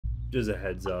Just a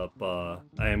heads up, I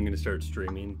am gonna start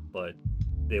streaming, but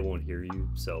they won't hear you,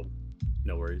 so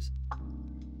no worries.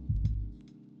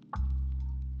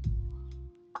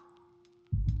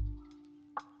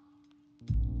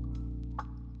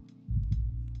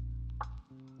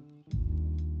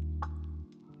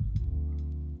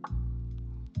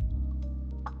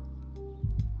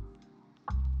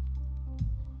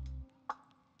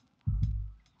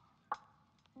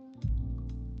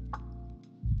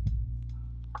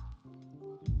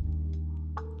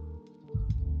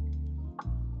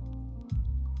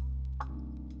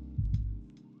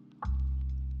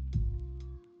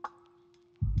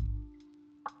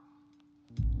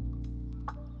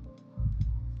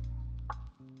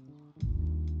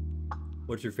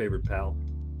 What's your favorite pal?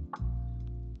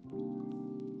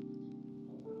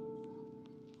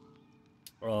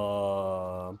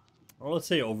 Or let's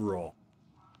say overall.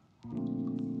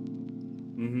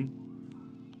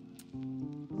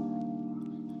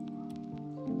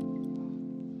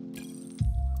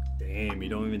 Damn, you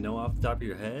don't even know off the top of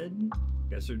your head?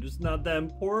 Guess they're just not that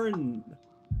important.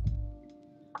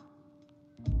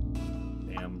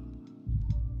 Damn.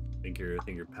 Think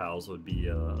your pals would be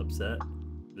upset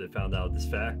if they found out this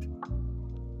fact.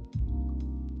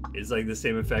 It's like the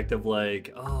same effect of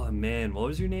like, oh man, what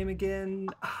was your name again?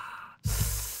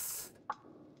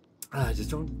 I just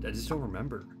don't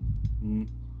remember.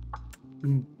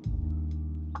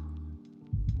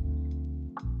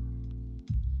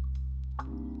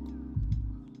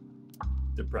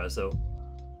 Depresso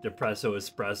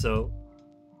espresso.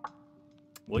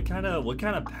 What kind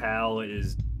of pal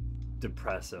is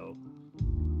Depresso?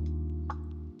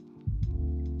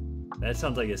 That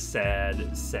sounds like a sad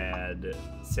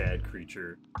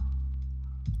creature.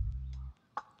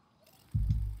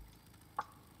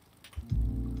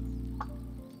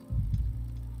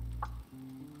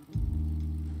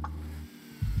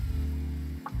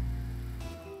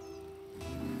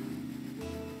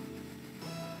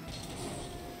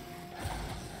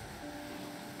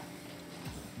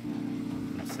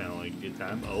 Sound like a good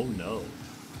time? Oh no.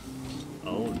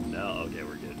 Oh no. Okay,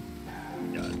 we're good.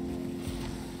 Got it.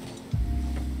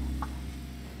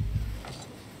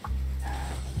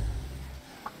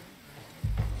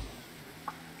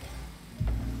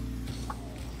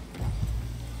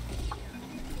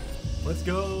 Let's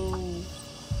go.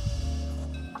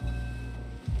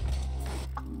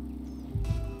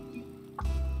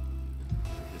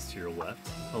 This to your left,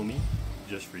 homie.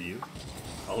 Just for you.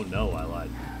 Oh no, I lied.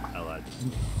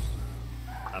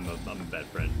 I'm a bad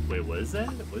friend. Wait, what is that?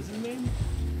 What's his name?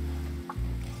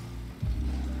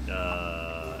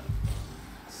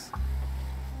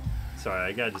 Sorry,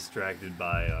 I got distracted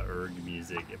by erg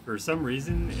music. For some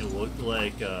reason, it looked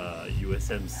like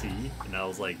USMC, and I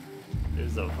was like,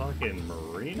 "There's a fucking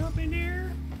marine up in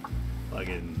here."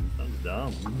 Fucking, that was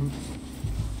dumb.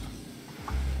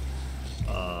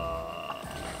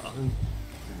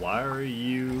 Why are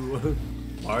you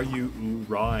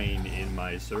ooh-rahing in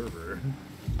my server?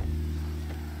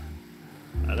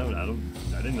 I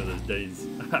didn't know there's Denny's.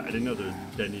 I didn't know there's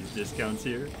Denny's discounts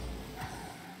here.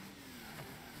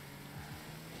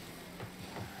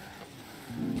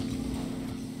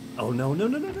 Oh no!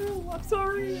 I'm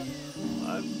sorry.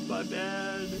 I'm my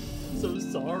bad. I'm so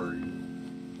sorry.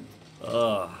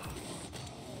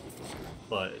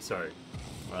 But sorry.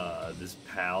 This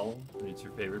pal. It's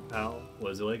your favorite pal.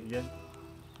 What is it like again?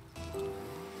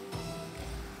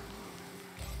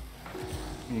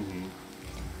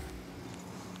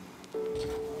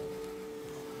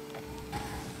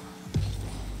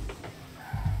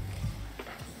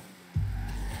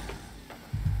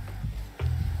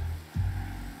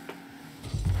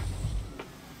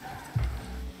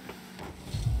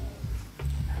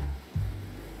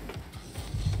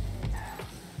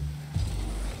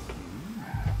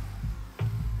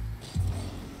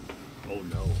 Oh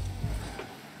no.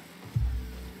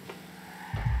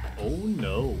 Oh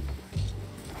no.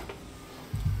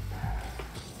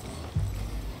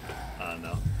 I don't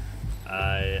know.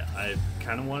 I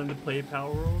kind of wanted to play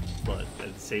Power World, but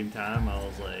at the same time I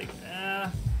was like,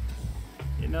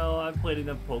 you know, I've played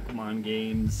enough Pokemon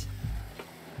games.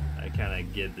 I kind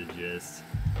of get the gist.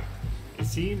 It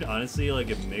seemed honestly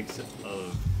like a mix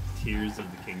of Tears of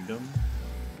the Kingdom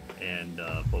and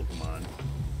Pokemon.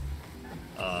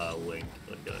 Link.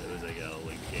 It was like a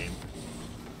Link game.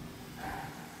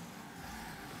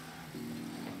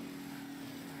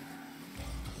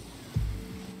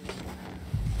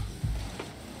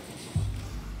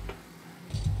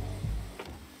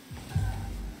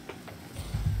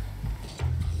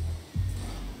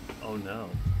 Oh no.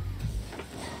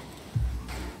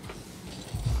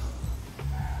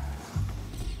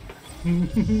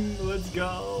 Let's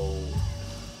go.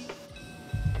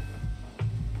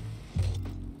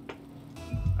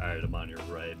 Alright, I'm on your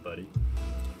right, buddy.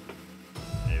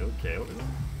 Hey, okay.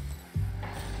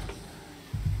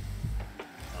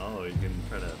 Oh, you're gonna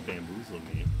try to bamboozle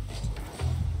me.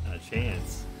 Not a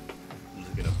chance. I'm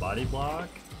just gonna body block.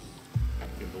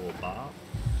 Give it a little bop.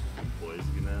 Boy's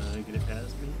gonna get it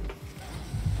past me.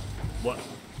 What?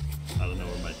 I don't know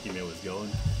where my teammate was going.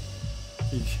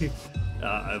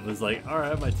 I was like,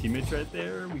 alright, my teammate's right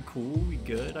there. We cool, we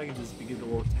good. I can just give it a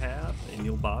little tap and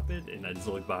he'll bop it. And I just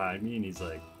look behind me and he's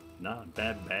like, nah,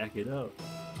 back it up.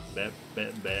 Back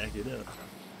it up.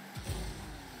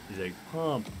 He's like,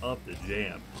 pump up the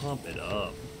jam, pump it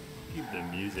up. Keep the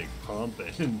music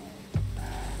pumping.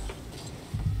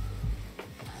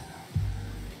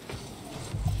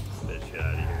 Get shit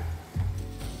out of here.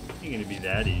 Ain't gonna be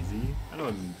that easy. I know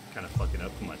I'm kind of fucking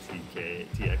up. Come on,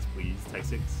 TX, please.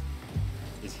 Texas.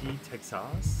 Is he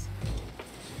Texas?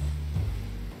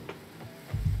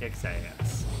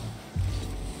 Texas.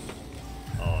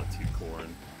 Oh, two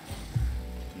corn.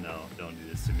 No, don't do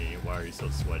this to me. Why are you so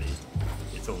sweaty?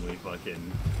 It's only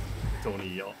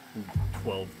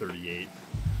 12:38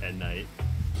 at night.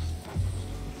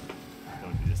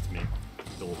 Don't do this to me.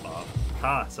 Little bop.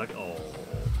 Ha! Suck. Oh.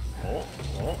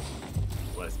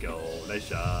 Let's go. Nice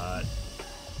shot.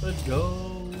 Let's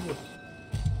go.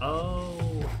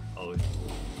 Oh,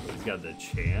 he's got the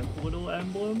champ little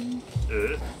emblem.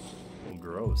 Ugh. Well,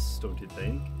 gross, don't you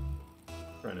think?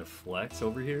 Trying to flex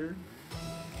over here.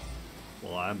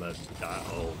 Well, I'm a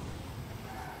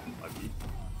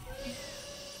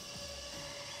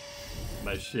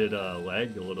my shit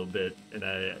lagged a little bit, and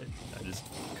I just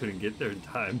couldn't get there in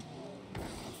time.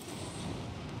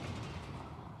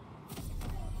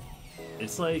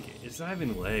 It's like, it's not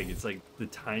even lag, it's like the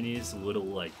tiniest little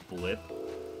like blip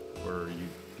where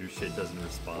your shit doesn't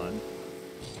respond.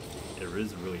 It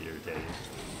is really irritating.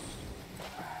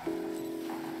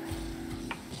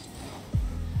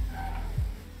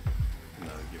 I'm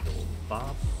gonna give it a little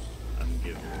bop. I'm gonna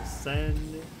give it a little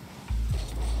send.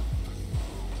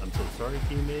 I'm so sorry,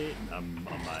 teammate. I'm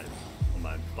on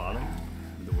my bottom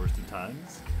in the worst of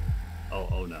times.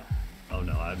 Oh no. Oh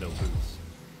no, I have no boost.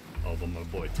 Oh, but my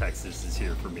boy Texas is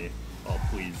here for me. Oh,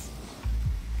 please.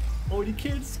 Oh, you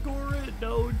can't score it.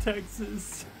 No,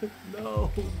 Texas.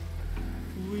 No.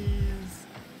 Please.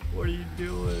 What are you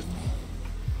doing?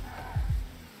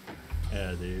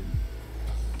 Yeah, dude.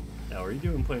 Now, what are you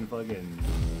doing playing fucking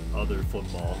other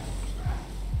football?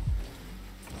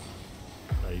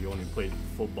 You only played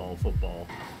football.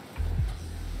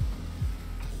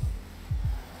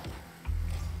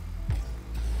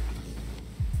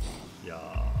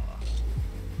 Yeah.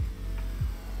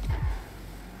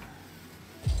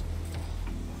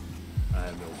 I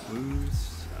have no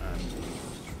boost. I'm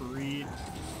gonna retreat.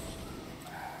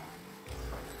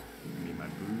 Give me my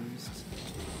boost.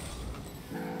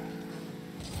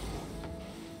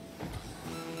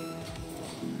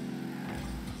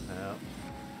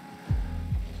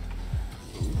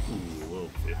 Ooh, a little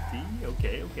 50.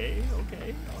 Okay.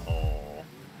 Oh.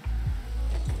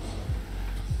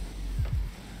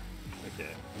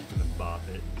 Okay, he's gonna bop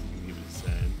it. He's gonna give it a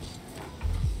send.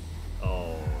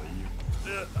 Oh, you.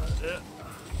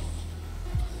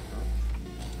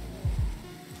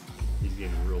 He's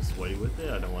getting real sweaty with it.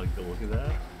 I don't like the look of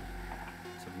that.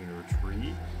 So I'm gonna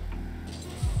retreat.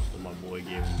 So my boy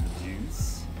gave him the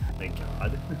juice. Thank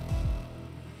God.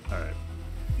 Alright.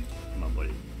 Come on,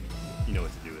 buddy. You know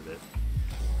what to do with it.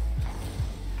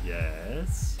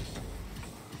 Yes.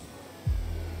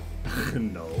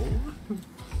 No.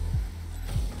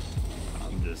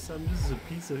 I'm just a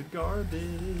piece of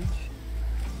garbage.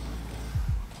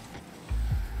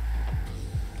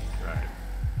 Right.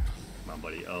 Come on,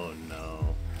 buddy. Oh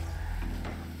no.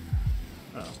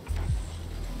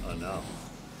 Oh no.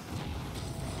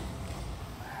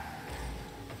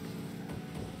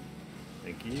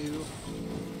 Thank you.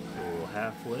 A little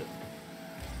half flip.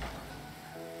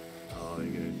 Oh,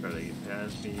 you're gonna try to get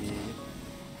past me.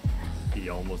 He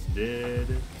almost did.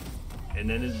 And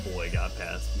then his boy got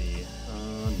past me.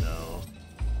 Oh no.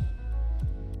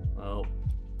 Well,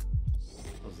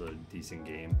 that was a decent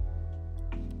game.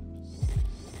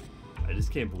 I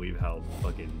just can't believe how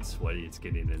fucking sweaty it's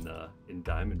getting in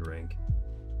Diamond rank.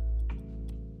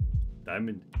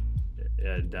 Diamond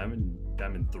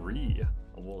 3,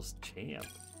 almost champ.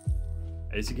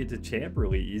 I used to get to champ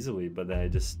really easily, but then I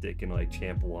just stick in like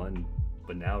champ 1.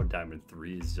 But now Diamond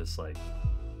 3 is just like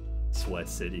Sweat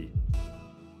City.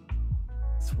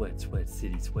 Sweat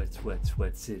City, sweat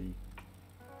City.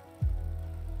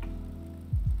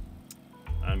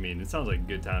 I mean, it sounds like a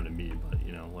good time to me, but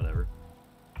you know, whatever.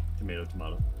 Tomato,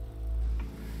 tomato.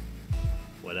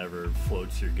 Whatever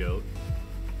floats your goat.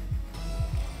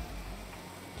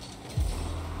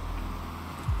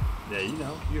 Yeah, you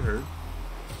know, you heard.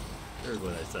 Heard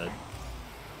what I said.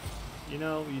 You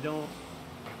know, you don't...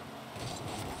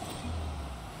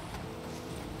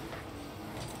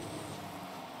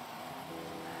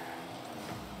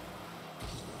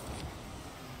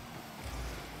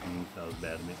 that was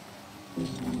bad of me.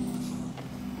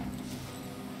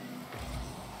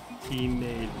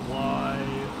 Teammate, why?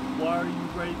 Why are you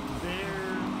right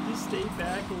there? Just stay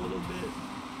back a little bit.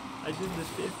 I did the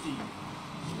 50.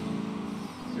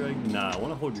 You're like, nah, I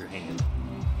want to hold your hand.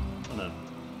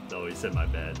 Oh, he said my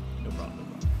bad. No problem, no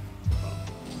problem. No problem.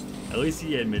 At least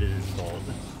he admitted his fault.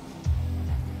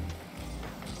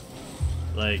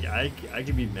 Like, I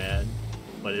can be mad,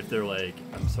 but if they're like,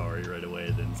 I'm sorry right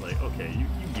away, then it's like, okay, you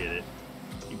get it.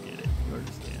 You get it. You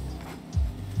understand.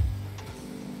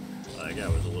 That guy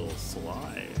was a little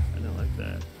sly. I didn't like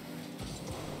that.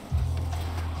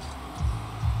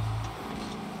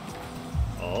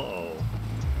 Uh-oh.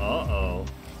 Uh-oh.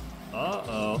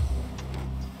 Uh-oh.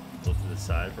 Look to the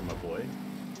side for my boy.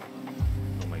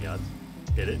 Oh my god.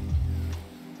 Hit it.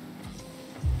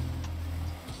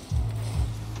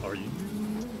 Are you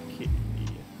kidding me?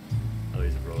 Oh,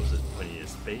 he's Rosa. Plenty of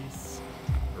space.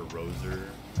 Or Roser,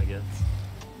 I guess.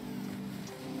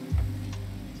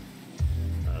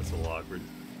 That's a little awkward.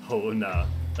 Oh, nah.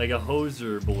 Like a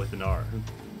hoser, but with an R.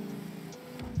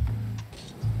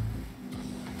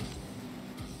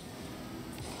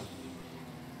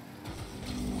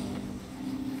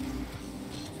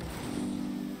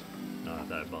 Not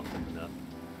that I bumped him enough.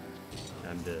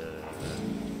 Time to...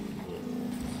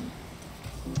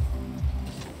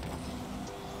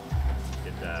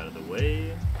 get that out of the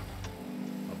way.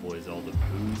 My boys all the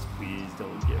boost. Please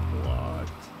don't get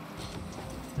blocked.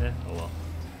 Oh well.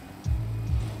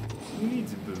 Who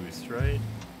needs a boost, right?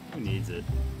 Who needs it?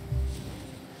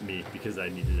 Me, because I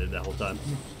needed it that whole time.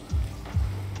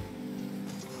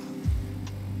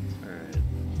 Alright.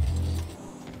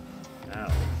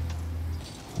 Ow.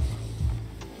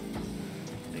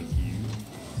 Thank you.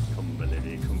 Come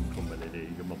lady, come lady,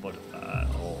 come up.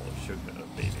 Oh, sugar,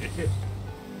 baby.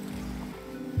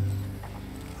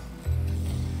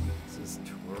 Let's just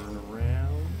turn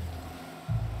around.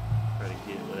 Try to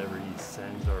get whatever he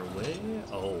sends our way.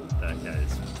 Oh, that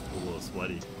guy's a little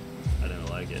sweaty. I didn't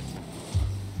like it.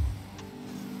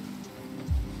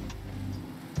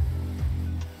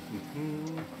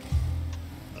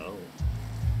 Oh.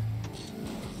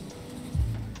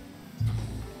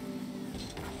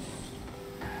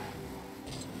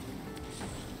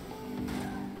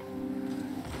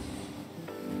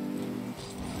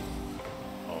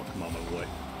 Oh, come on, my boy.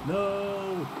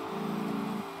 No!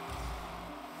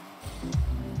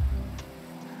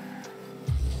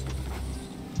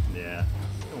 Yeah,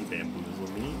 don't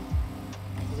bamboozle me.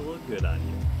 It'll look good on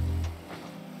you.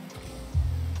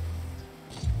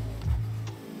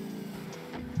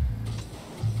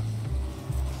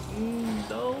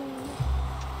 No!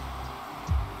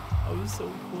 I was so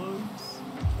close.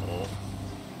 Oh.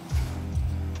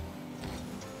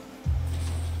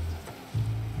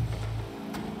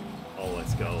 Oh,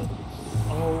 let's go.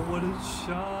 Oh, what a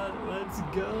shot. Let's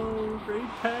go. Great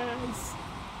pass.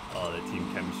 Oh, the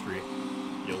team chemistry.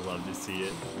 You'll love to see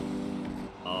it.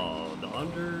 Oh, the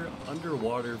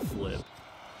underwater flip.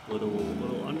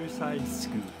 Little underside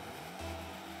scoop.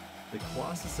 The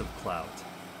Colossus of Clout.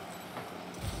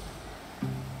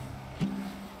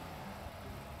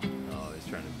 Oh, he's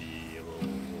trying to be a little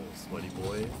sweaty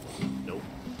boy. Nope.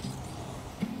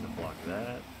 Gonna block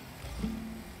that.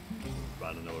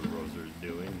 I don't know what Roser is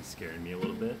doing. He's scaring me a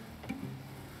little bit.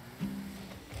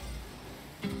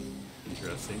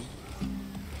 Interesting.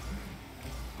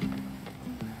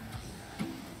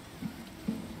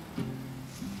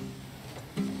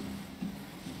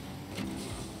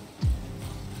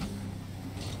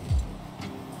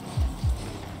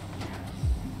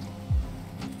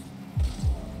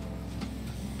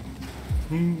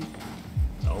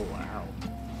 Oh, wow.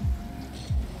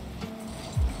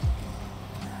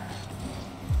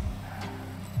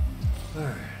 All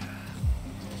right.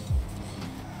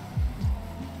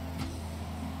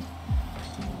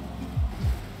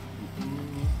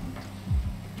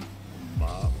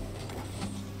 Bob.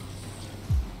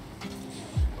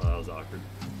 Well, that was awkward.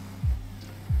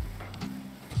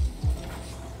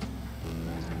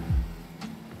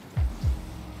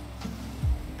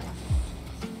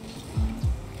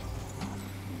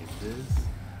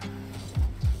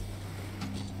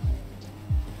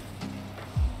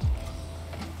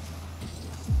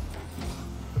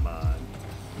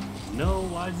 No,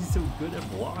 why is he so good at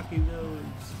blocking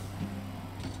those?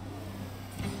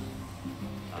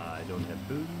 don't have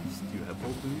boost. You have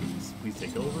full boost. Please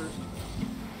take over.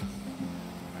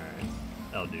 Alright.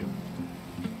 That'll do.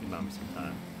 Give Mom some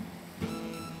time.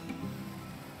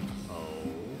 Oh,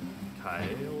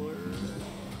 Kyler.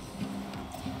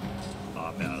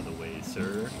 Pop out of the way,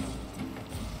 sir.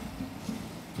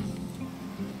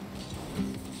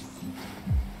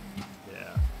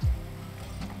 Yeah.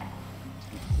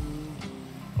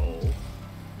 Oh.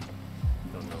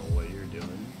 Don't know what you're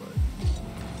doing, but...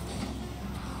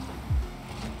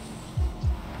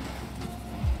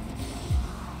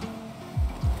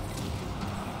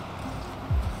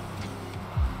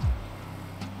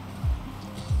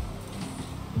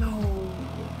 No!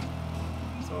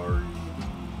 Sorry.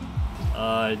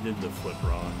 I did the flip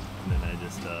wrong, and then I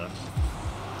just,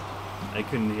 I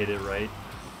couldn't hit it right.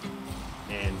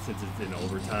 And since it's in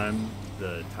overtime,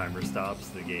 the timer stops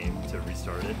the game to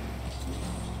restart it.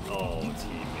 Oh,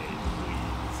 teammate,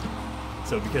 please.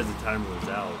 So because the timer was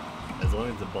out, as long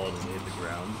as the ball doesn't hit the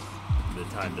ground, the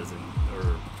time doesn't,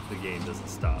 or the game doesn't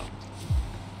stop.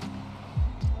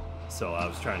 So I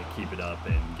was trying to keep it up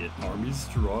and get Army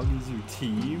strong as your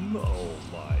team. Oh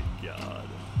my god.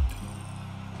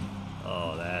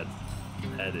 Oh, that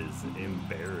is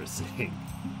embarrassing.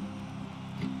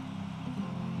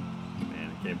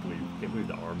 Man, I can't believe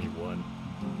the Army won.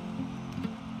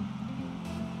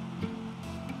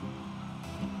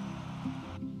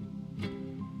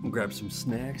 We'll grab some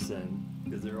snacks then,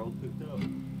 because they're all cooked up.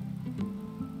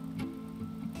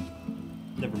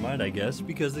 Never mind, I guess,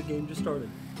 because the game just started.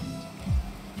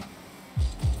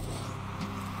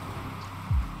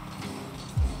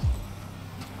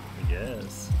 I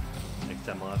guess. Next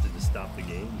time I'll have to just stop the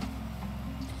game.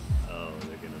 Oh,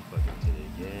 they're gonna fucking hit it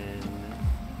again.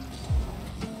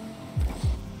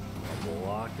 I'll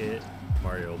block it.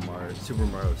 Super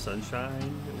Mario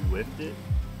Sunshine whiffed it.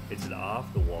 Hits it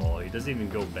off the wall. He doesn't even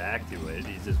go back to it.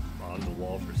 He's just on the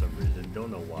wall for some reason.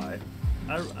 Don't know why.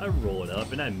 I roll it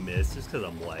up and I miss just because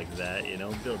I'm like that, you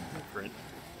know, build different.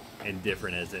 And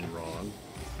different as in wrong.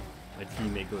 My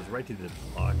teammate goes right to the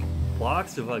block.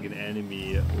 Blocks the fucking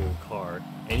enemy little car.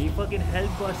 And he fucking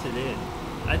headbutts it in.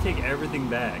 I take everything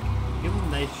back. Give him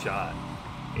a nice shot.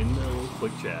 In the little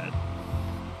quick chat.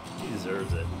 He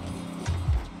deserves it.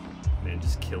 Man,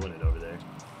 just killing it over there.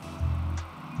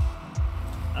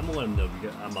 I'm gonna let him know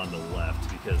because I'm on the left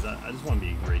because I just want to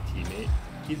be a great teammate.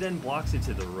 He then blocks it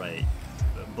to the right,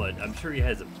 but I'm sure he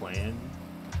has a plan.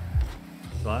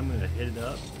 So I'm gonna hit it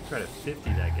up, try to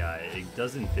 50 that guy. It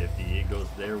doesn't 50, it goes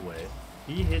their way.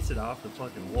 He hits it off the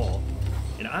fucking wall,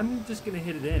 and I'm just gonna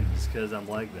hit it in just because I'm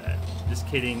like that. Just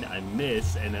kidding, I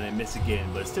miss, and then I miss again,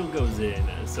 but it still goes in,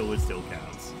 so it still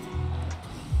counts.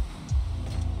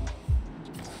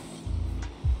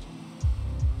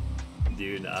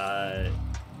 Dude,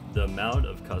 the amount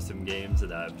of custom games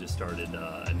that I've just started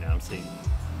announcing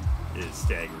is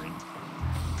staggering.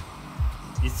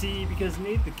 You see, because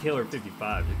Nate the Killer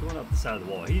 55 is going up the side of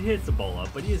the wall. He hits the ball up,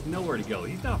 but he has nowhere to go.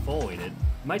 He's not following it.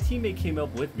 My teammate came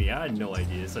up with me. I had no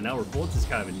idea, so now we're both just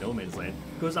kind of in no man's land.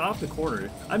 Goes off the corner.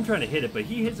 I'm trying to hit it, but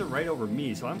he hits it right over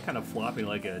me, so I'm kind of flopping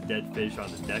like a dead fish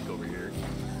on the deck over here.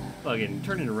 Fucking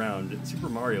turning around, Super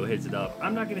Mario hits it up.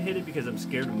 I'm not gonna hit it because I'm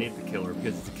scared of Nate the Killer,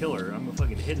 because it's a killer. I'm gonna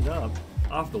fucking hit it up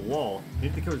off the wall.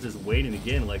 Nate the Killer's just waiting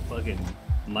again like fucking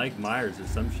Mike Myers or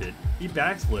some shit. He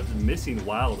backflips, missing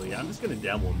wildly. I'm just gonna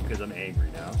demo him because I'm angry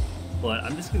now. But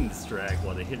I'm just gonna distract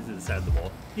while they hit it to the side of the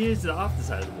wall. He hits it off the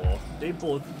side of the wall. They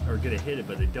both are gonna hit it,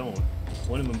 but they don't.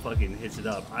 One of them fucking hits it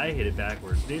up. I hit it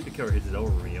backwards. Nate the Killer hits it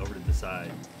over me, over to the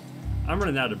side. I'm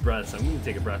running out of breath, so I'm gonna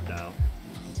take a breath now.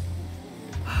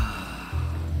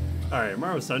 Alright,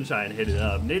 Mario Sunshine hit it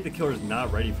up. Nate the Killer's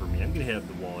not ready for me. I'm gonna hit up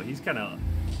the wall. He's kind of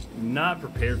not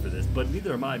prepared for this, but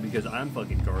neither am I because I'm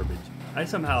fucking garbage. I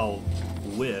somehow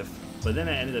whiff, but then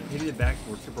I ended up hitting it back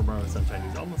for Super Mario Sunshine.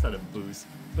 He's almost out of boost,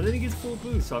 but then he gets full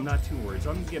boost, so I'm not too worried. So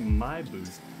I'm gonna get my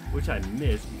boost, which I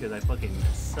missed because I fucking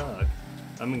suck.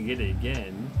 I'm gonna get it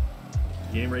again.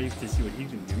 Getting ready to see what he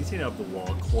can do. He's hitting up the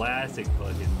wall. Classic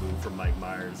fucking move from Mike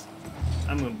Myers.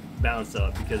 I'm gonna bounce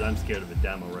up because I'm scared of a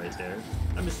demo right there.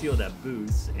 I'm gonna steal that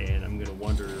boost, and I'm gonna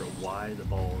wonder why the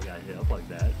ball got hit up like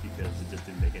that because it just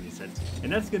didn't make any sense.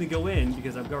 And that's gonna go in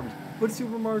because I'm garbage. But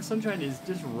Super Mario Sunshine is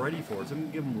just ready for it, so I'm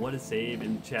gonna give him what a save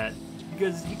in the chat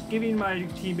because giving my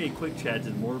teammate quick chats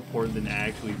is more important than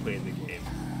actually playing the game.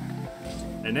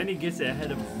 And then he gets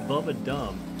ahead of Bubba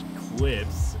Dumb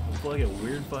Clips. Like a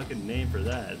weird fucking name for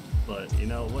that, but you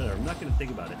know, whatever. I'm not gonna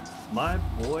think about it. My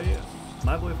boy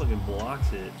fucking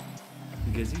blocks it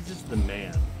because he's just the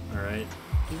man. All right,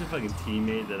 he's a fucking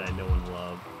teammate that I know and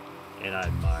love, and I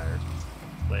admire.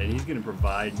 But he's gonna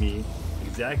provide me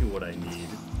exactly what I need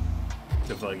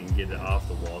to fucking get it off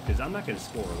the wall, because I'm not going to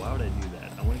score. Why would I do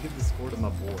that? I want to give the score to my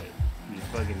boy. He's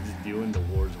fucking just doing the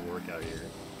Lord's work out here.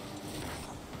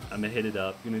 I'm going to hit it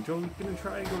up. Gonna try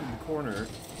and go to the corner.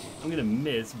 I'm going to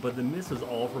miss, but the miss was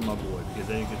all for my boy, because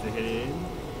then he gets to hit it in.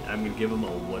 I'm going to give him a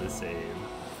what a save.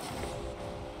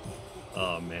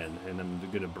 Oh, man. And I'm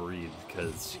going to breathe,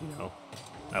 because, you know,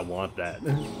 I want that.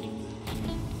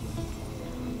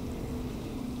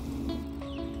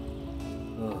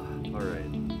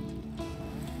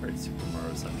 Alright, Super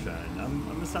Mario Sunshine. I'm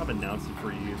gonna stop announcing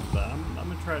for you, but I'm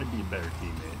gonna try to be a better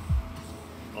teammate.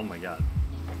 Oh my god.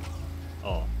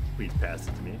 Oh, please pass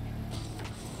it to me.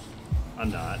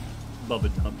 I'm not. Bubba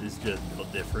Dump is just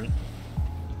built different.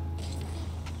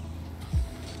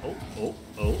 Oh,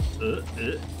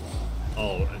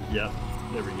 yep.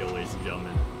 There we go, ladies and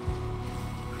gentlemen.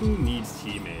 Who needs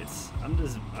teammates? I'm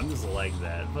just like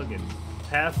that. Fucking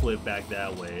half flip back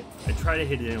that way. I try to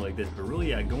hit it in like this, but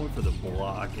really I'm going for the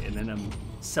block, and then I'm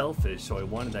selfish, so I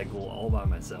wanted that goal all by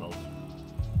myself.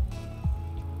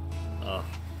 Alright,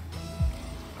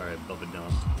 Bubba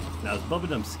Dump. Now is Bubba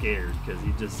Dump scared because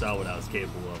he just saw what I was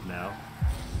capable of now.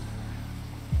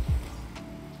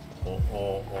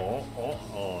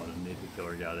 Oh, Nathan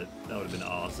Killer got it. That would have been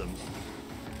awesome.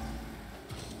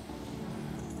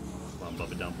 Come on,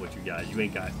 Bubba Dump, what you got? You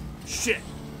ain't got shit!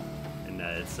 And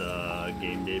that's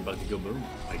game day bucket go boom,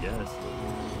 I guess.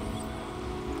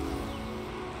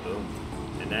 Boom.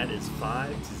 And that is 5-0,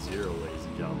 ladies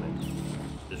and gentlemen.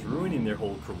 Just ruining their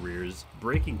whole careers,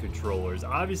 breaking controllers.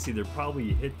 Obviously, they're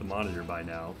probably hit the monitor by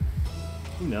now.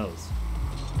 Who knows?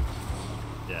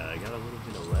 Yeah, I got a little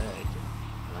bit of lag.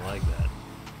 I like that.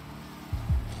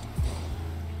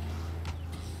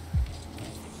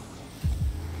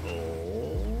 Oh.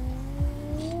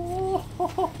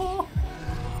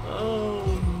 Oh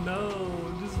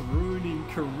no, just ruining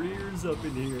careers up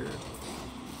in here.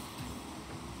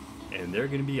 And they're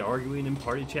gonna be arguing in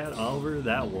party chat over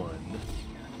that one.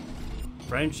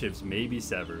 Friendships may be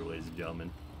severed, ladies and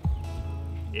gentlemen.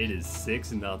 It is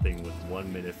 6-0 with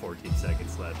 1 minute 14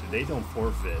 seconds left. If they don't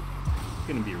forfeit, it's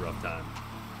gonna be a rough time.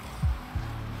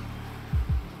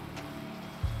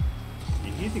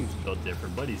 He thinks it's built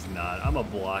different, but he's not. I'm gonna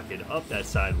block it up that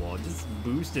sidewall, just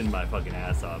boosting my fucking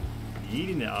ass up.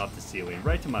 Eating it off the ceiling,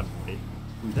 right to my boy,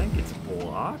 who then gets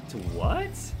blocked?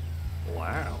 What?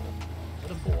 Wow.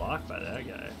 What a block by that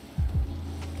guy.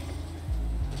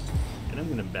 And I'm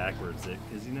gonna backwards it,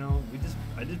 because, you know,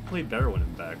 I just play better when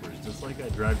I'm backwards, just like I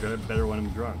drive better when I'm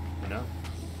drunk, you know?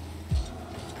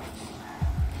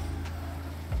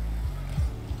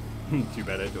 Too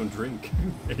bad I don't drink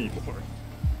anymore.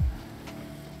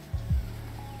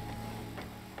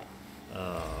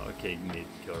 Okay, Nathan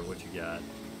Killer, what you got?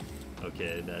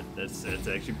 Okay, that's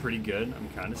actually pretty good. I'm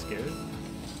kind of scared.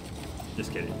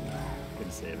 Just kidding.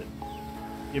 Gonna save it.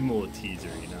 Give him a little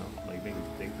teaser, you know, like make him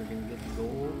think they're gonna get the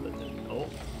goal, but then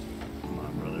come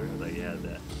on, brother. I thought you had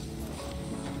that.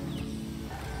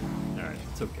 All right,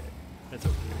 it's okay. That's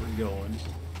okay. We're going.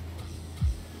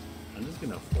 I'm just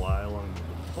gonna fly along with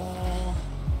the ball.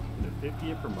 I'm gonna 50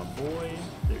 it for my boy.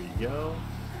 There you go.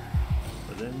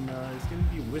 But then it's gonna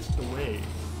be whisked away.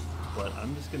 But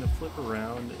I'm just gonna flip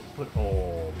around and put.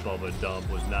 Oh, Bubba Dump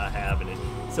was not having it.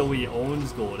 So he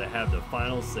owns goal to have the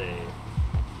final say.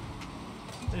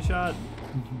 Nice shot.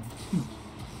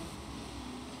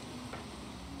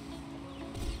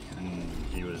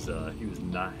 He was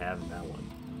not having that one.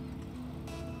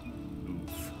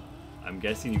 Oof. I'm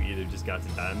guessing you either just got to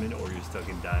diamond or you're stuck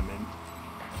in diamond.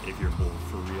 If you're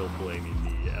for real blaming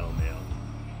the LMAO.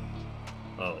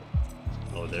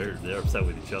 Oh, they're upset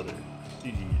with each other.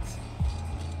 GG's.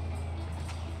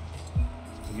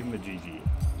 I'll give him a GG.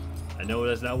 I know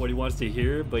that's not what he wants to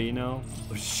hear, but you know,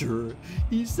 sure.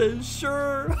 He says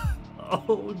sure.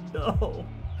 Oh no.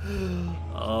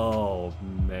 Oh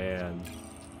man.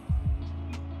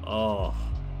 Oh.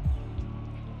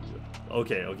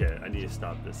 Okay. I need to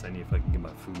stop this. I need if I can get my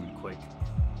food quick.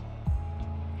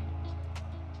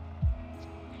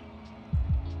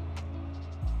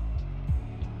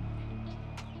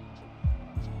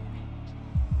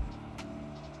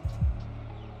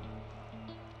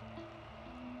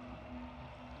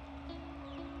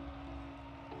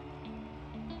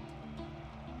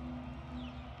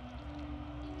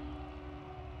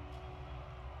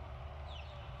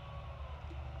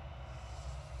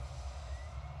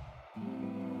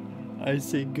 I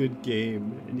say good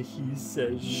game, and he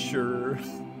says sure.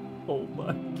 Oh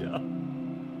my god.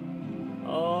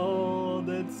 Oh,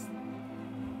 that's...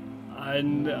 I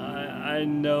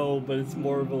know, but it's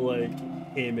more of a like,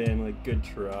 hey man, like good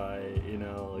try, you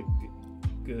know, like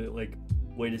good, like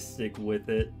way to stick with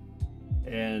it.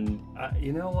 And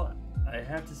you know, I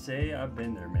have to say, I've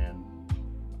been there, man.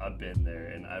 I've been there,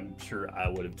 and I'm sure I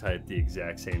would have typed the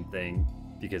exact same thing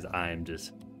because I'm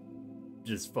just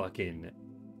fucking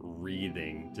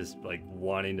wreathing, just like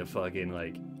wanting to fucking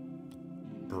like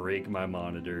break my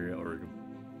monitor or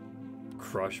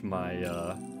crush my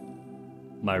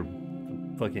my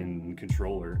fucking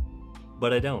controller,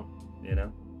 but I don't, you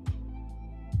know?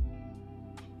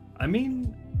 I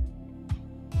mean,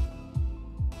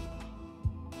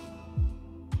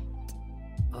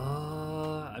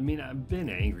 I've been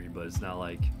angry, but it's not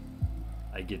like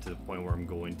I get to the point where I'm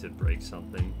going to break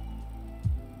something.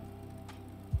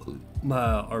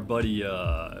 Our buddy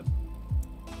Hardy,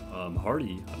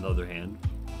 on the other hand,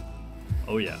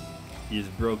 oh yeah, he has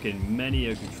broken many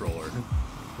a controller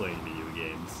playing video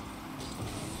games.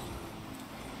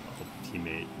 Oh,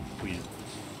 teammate, please.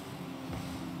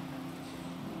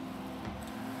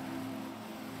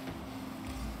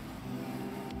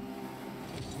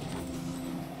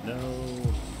 No,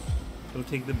 don't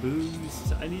take the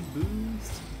boost. I need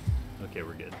boost. Okay,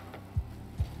 we're good.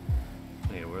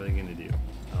 Okay, what are they gonna do?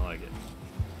 I like it.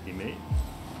 Teammate?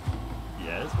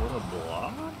 Yes, what a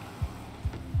block.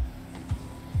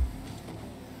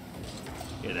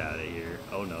 Get out of here.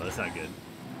 Oh no, that's not good.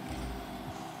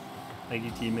 Thank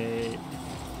you, teammate.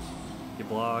 Get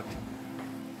blocked.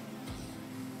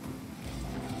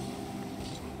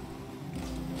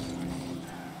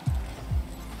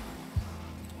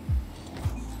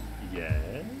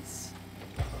 Yes.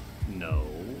 No.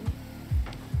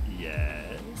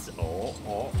 Yes. Oh.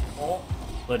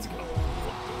 Let's go.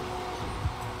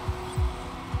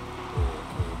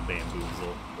 Oh,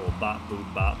 bamboozle. Oh, bop, boom,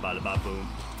 bop, bada, bop, boom.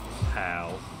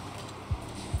 How?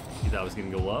 You thought I was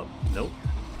gonna go up? Nope.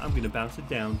 I'm gonna bounce it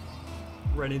down.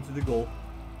 Right into the goal.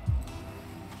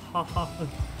 Ha ha.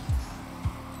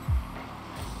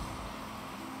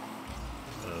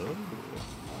 Oh.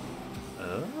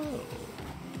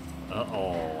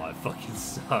 Uh-oh, I fucking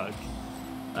suck.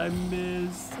 I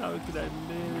missed. How could I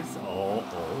miss? Oh. I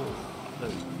thought I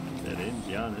was that in, to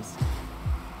be honest.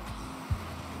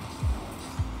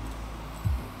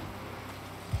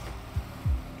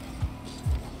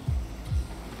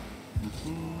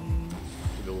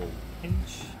 Give it a little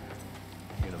pinch.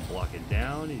 I'm gonna block it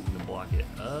down. He's gonna block it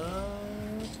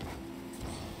up.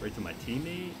 Right to my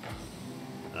teammate.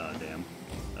 Oh, damn.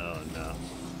 Oh, no.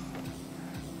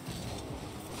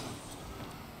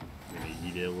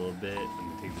 Eat it a little bit. I'm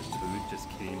gonna take this food. Just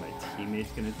kidding. My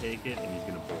teammate's gonna take it and he's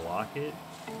gonna block it.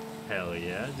 Hell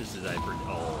yeah! Just as I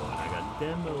oh, and I got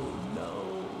demo.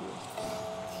 No,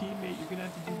 teammate, you're gonna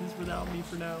have to do this without me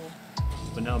for now.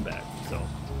 But now I'm back, so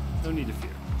no need to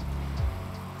fear.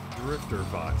 Drifter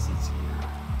Fox is here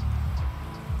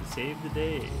to save the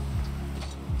day.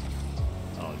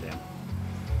 Oh damn.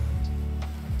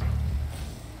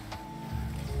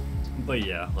 But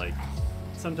yeah, like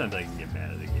sometimes I can get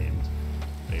mad at the game.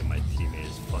 Like my teammate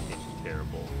is fucking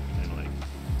terrible, and like,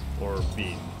 or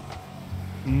being,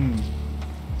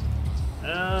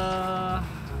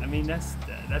 I mean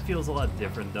that feels a lot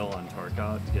different though on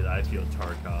Tarkov, because I feel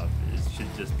Tarkov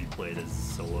should just be played as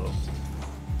solo.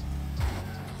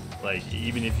 Like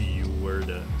even if you were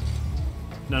to,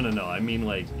 no, I mean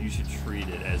like you should treat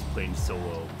it as playing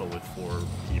solo but with 4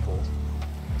 people.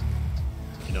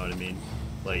 You know what I mean?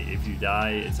 Like if you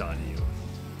die, it's on you.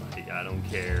 Like I don't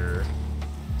care.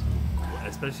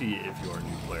 Especially if you're a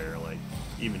new player, like,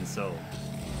 even so,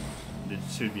 it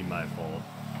should be my fault,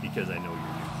 because I know you're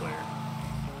a new player.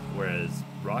 Whereas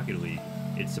Rocket League,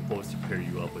 it's supposed to pair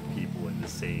you up with people in the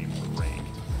same rank.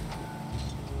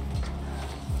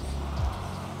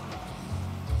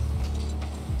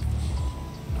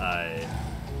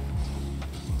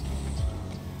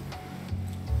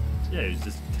 Yeah, it's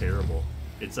just terrible.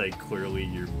 It's like clearly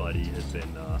your buddy has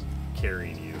been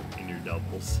carrying you in your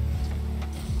doubles.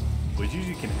 Which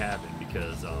usually can happen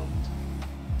because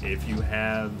if you're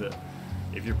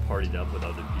partied up with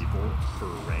other people for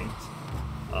ranked,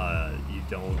 you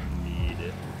don't need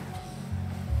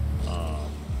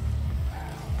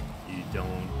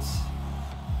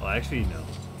well actually no,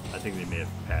 I think they may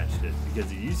have patched it, because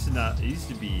it used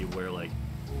to be where like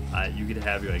you could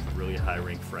have your like really high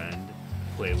rank friend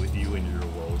play with you in your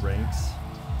low ranks.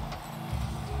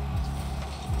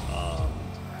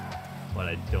 But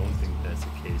I don't think that's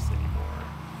the case anymore.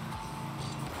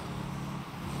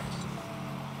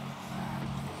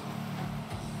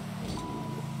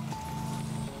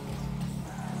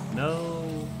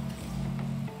 No.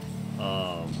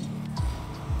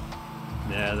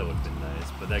 Yeah, that would have been nice,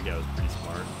 but that guy was pretty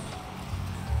smart.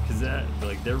 Cause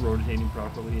they're rotating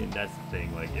properly, and that's the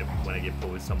thing. Like when I get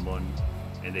put with someone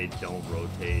and they don't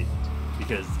rotate,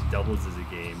 because doubles is a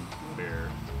game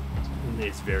where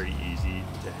it's very easy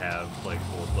to have like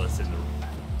both of us in the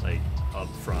like up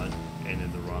front and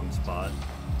in the wrong spot.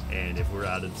 And if we're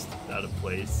out of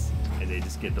place and they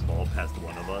just get the ball past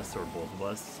one of us or both of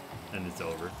us, then it's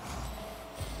over.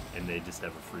 And they just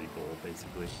have a free goal,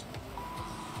 basically.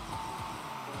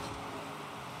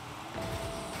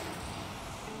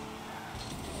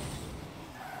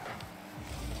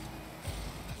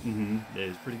 Yeah,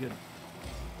 it's pretty good.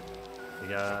 They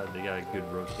got a good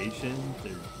rotation.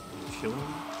 They're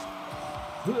chilling.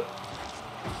 Damn,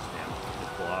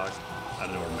 good block. I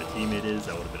don't know where my teammate is.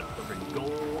 That would have been a perfect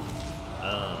goal.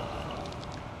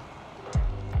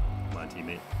 Come on,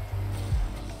 teammate.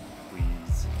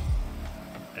 Please.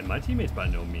 And my teammate's by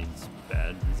no means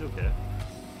bad. He's okay.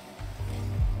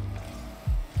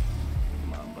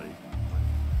 Come on, buddy.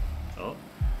 Oh.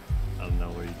 I don't know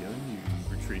what you're doing. You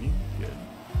retreating? Good.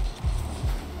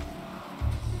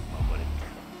 Come on, buddy.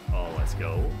 Oh, let's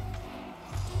go.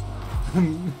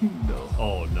 No.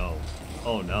 Oh, no.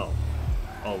 Oh, no.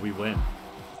 Oh, we win.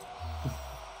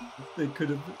 They could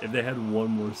have, if they had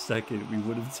one more second, we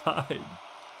would have tied.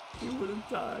 We would have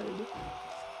tied.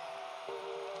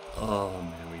 Oh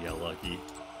man, we got lucky.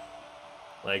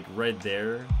 Like right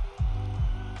there,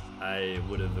 I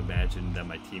would have imagined that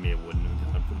my teammate wouldn't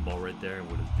have gone for the ball right there and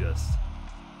would have just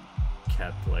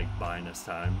kept like buying us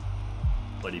time.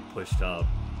 But he pushed up,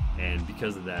 and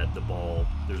because of that, the ball,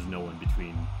 there's no one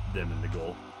between them and the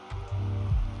goal.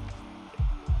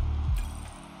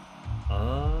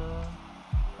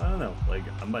 I don't know, like,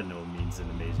 I'm by no means an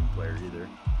amazing player either.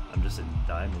 I'm just in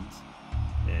diamonds.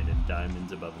 And in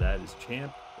diamonds, above that is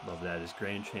champ, above that is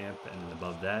grand champ, and then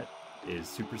above that is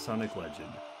supersonic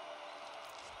legend.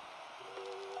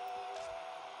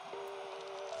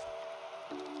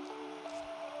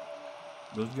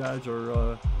 Those guys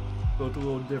are both a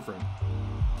little different.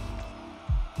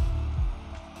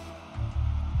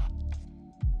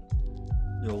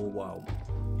 They're a little wild.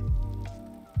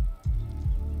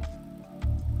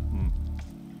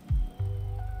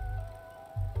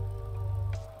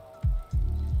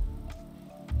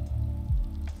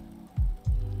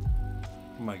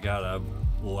 Oh my god, I have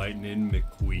Lightning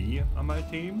McQueen on my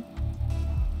team?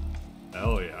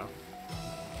 Hell yeah.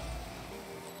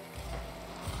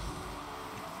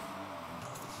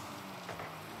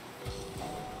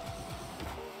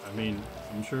 I mean,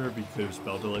 I'm sure if he could have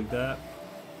spelled it like that,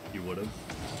 he would have.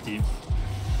 Steve,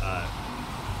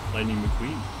 Lightning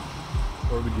McQueen.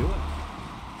 What are we doing?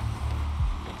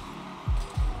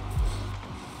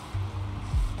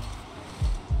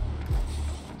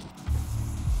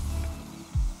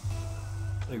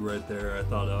 Like right there, I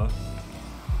thought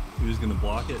he was gonna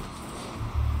block it.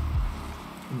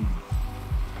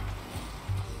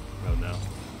 Oh no.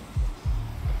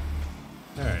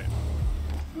 Alright.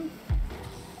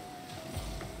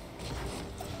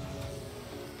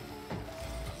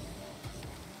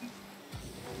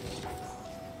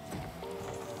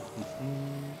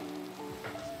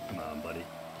 Come on, buddy.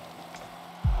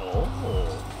 Oh.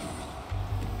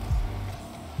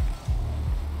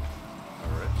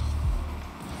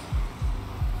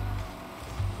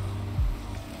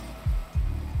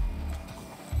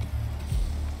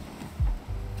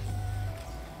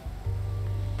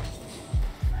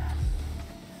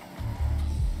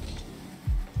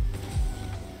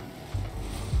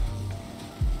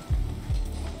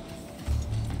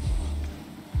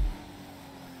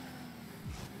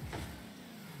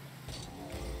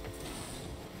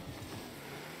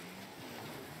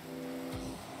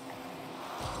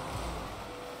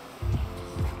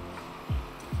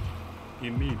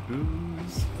 Give me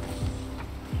booze.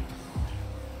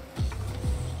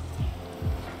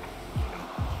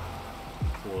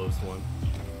 Close one.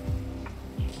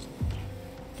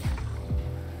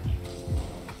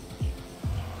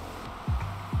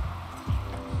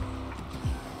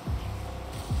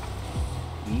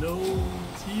 No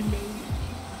teammate.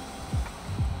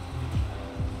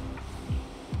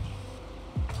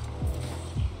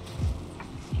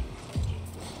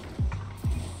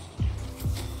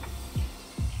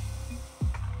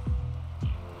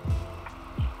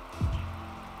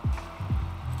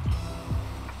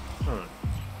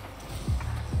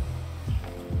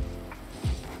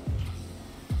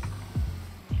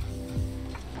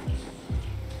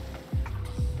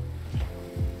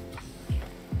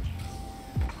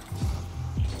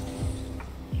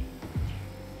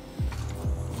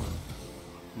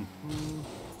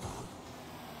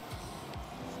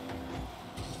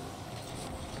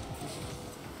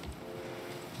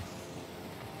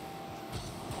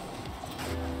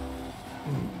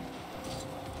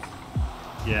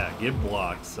 Yeah, get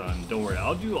blocked, son. Don't worry.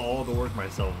 I'll do all the work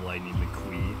myself, Lightning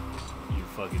McQueen. You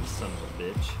fucking son of a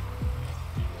bitch.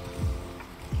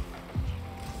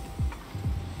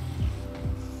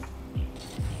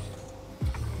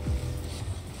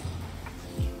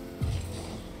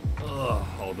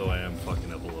 Although I am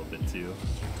fucking up a little bit too.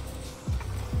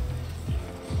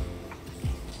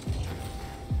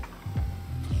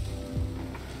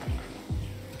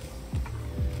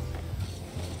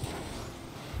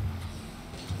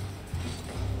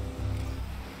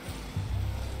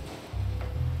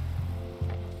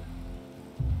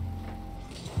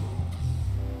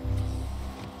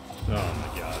 Oh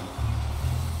my god.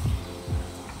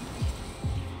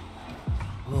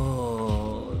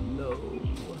 Oh no.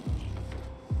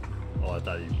 Oh, I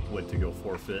thought he went to go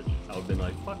forfeit. I would've been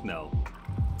like, fuck no.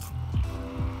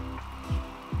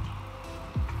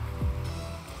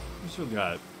 We still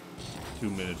got 2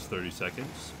 minutes, 30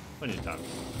 seconds. Plenty of time.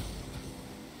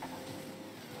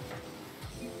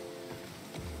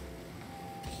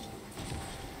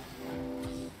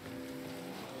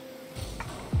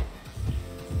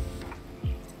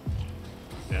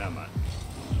 Yeah, man.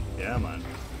 Yeah, man.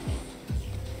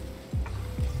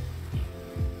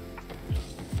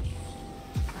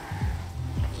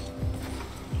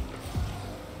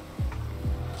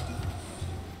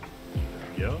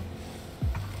 There we go.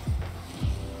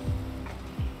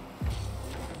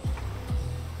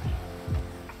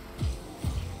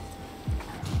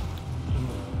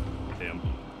 Damn.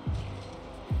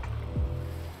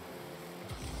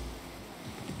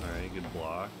 Alright, good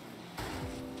block.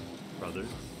 Brother.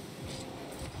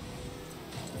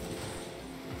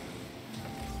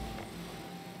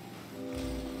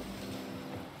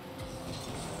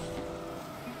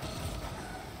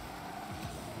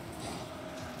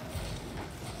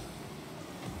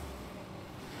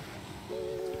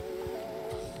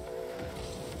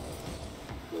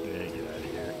 Yeah, get out of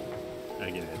here. I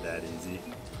get it that easy.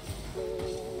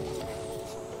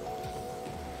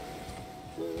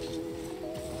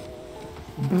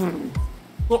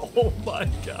 Oh my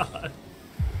god.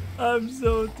 I'm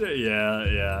so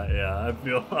yeah. I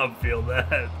feel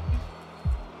that.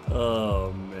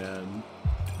 Oh man.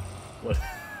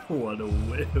 What a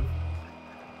whip.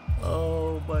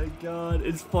 Oh my god.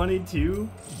 It's funny too,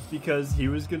 because he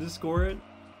was gonna score it,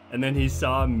 and then he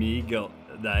saw me go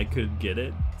that I could get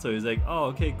it. So he's like, oh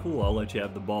okay, cool, I'll let you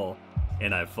have the ball.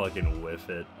 And I fucking whiff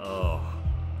it. Oh.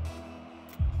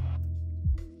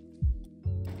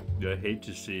 I hate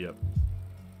to see it.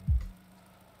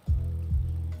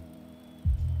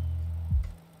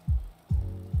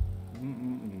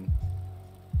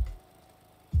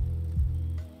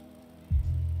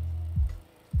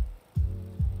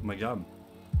 Oh my god.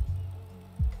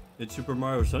 It's Super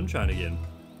Mario Sunshine again.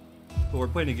 But we're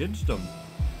playing against them.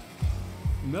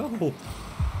 No.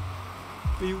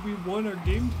 We won our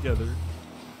game together.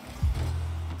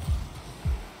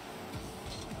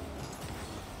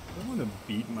 I want to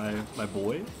beat my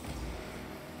boy.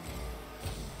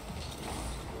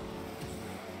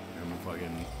 I'm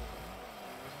fucking...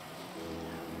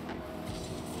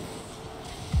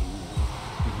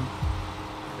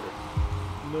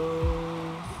 No,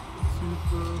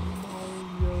 Super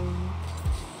Mario.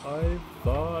 I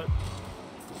thought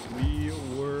we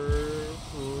were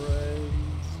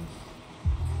friends.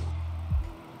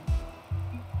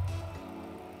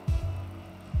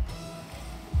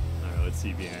 Alright, let's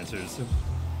see if he answers.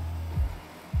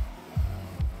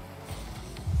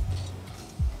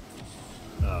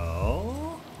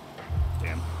 Oh.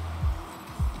 Damn.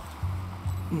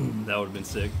 That would have been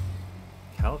sick.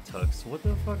 Caltux, what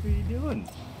the fuck are you doing?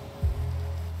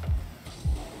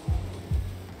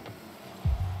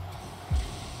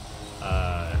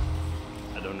 I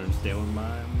don't understand what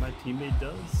my teammate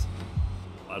does.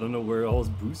 I don't know where all his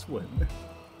boosts went.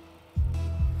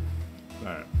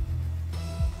 Alright.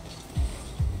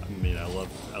 I mean, I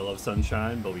love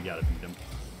Sunshine, but we gotta beat him.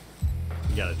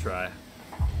 We gotta try.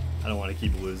 I don't want to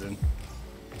keep losing.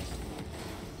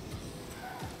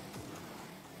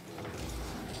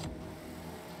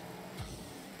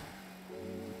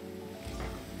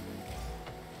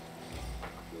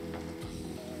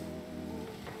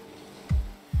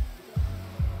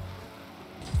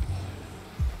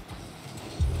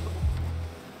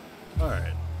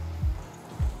 Alright.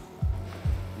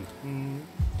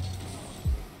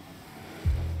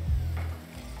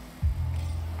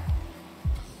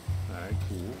 Alright,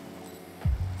 cool.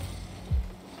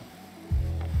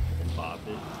 And pop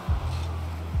it.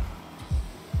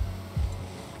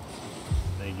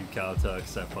 Thank you,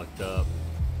 Caltux. I fucked up.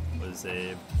 What a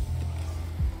save.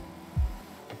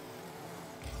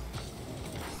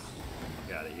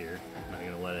 Get out of here. I'm not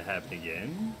gonna let it happen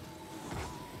again.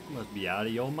 You must be out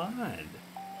of your mind.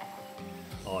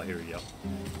 Oh, here we go.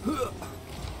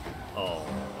 Oh.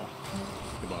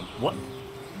 Come on. What?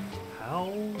 How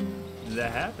did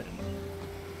that happen?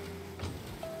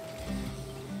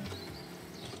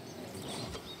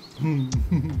 Oh.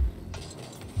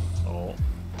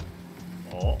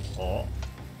 Oh, oh,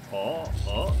 oh,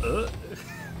 oh,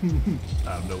 I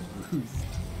have no boost.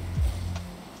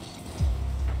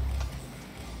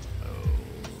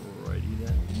 Alrighty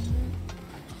then.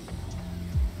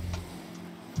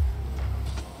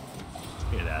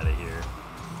 Get out of here.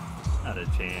 Not a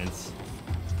chance.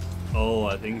 Oh,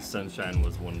 I think Sunshine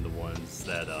was one of the ones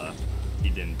that he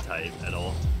didn't type at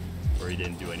all. Or he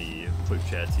didn't do any quick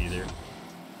chats either.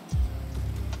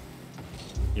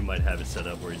 He might have it set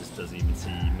up where he just doesn't even see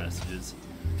messages.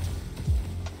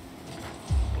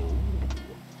 Oh.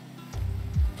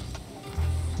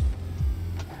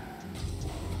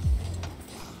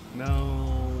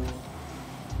 No.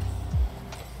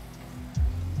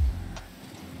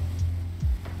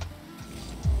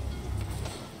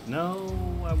 No,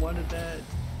 I wanted that.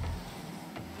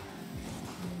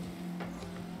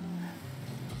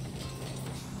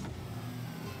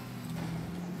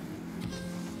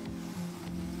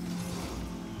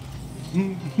 Oh,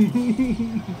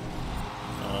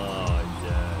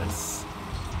 yes.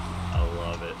 I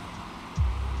love it.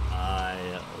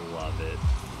 I love it.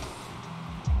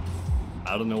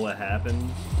 I don't know what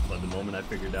happened, but the moment I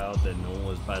figured out that no one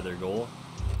was by their goal.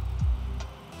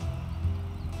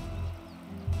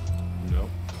 Nope.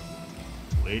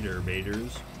 Later,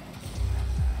 Vaders.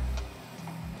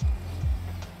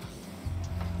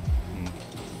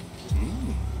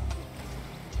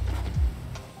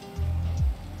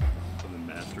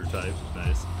 Type.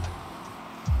 Nice.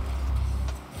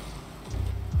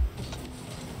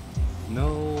 No.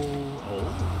 Oh.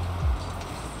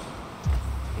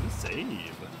 What a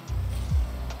save.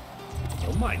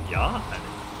 Oh my god.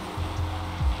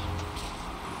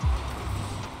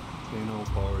 Channel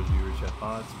powers viewer chat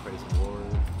bots. Praise the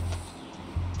Lord.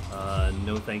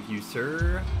 No thank you,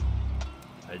 sir.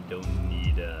 I don't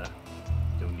need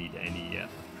any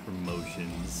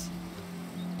promotions.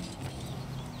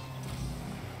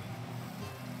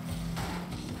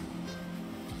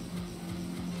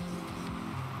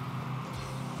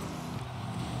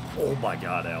 Oh my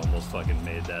god, I almost fucking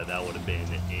made that. That would have been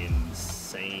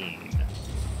insane.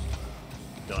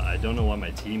 I don't know why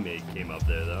my teammate came up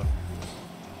there, though.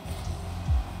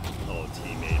 Oh,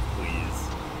 teammate, please.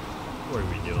 What are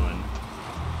we doing?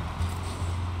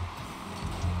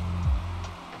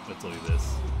 Let's look at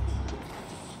this.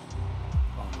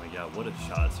 Oh my god, what a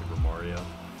shot, Super Mario.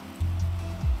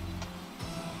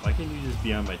 Why can't you just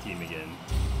be on my team again?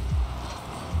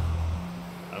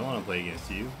 I don't want to play against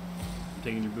you. I'm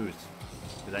taking your boost,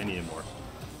 because I need it more.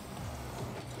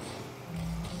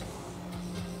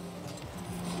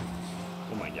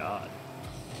 Oh my god.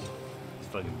 It's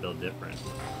fucking built different.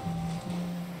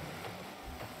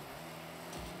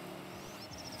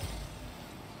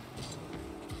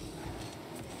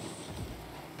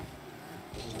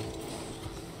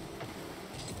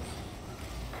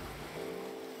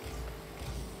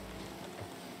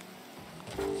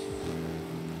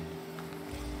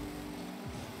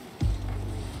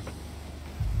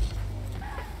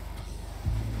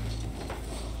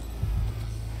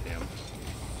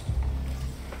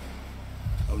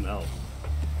 No.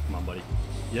 Come on, buddy.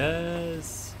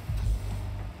 Yes!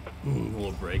 A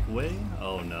little breakaway?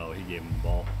 Oh no, he gave him the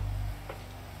ball.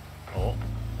 Oh,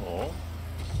 oh.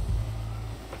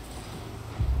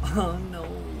 Oh no.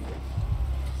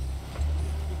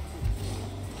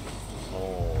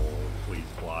 Oh, please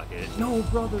block it. No,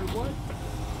 brother, what?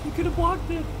 You could have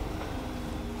blocked it.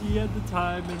 He had the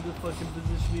time and the fucking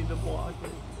positioning to block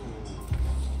it.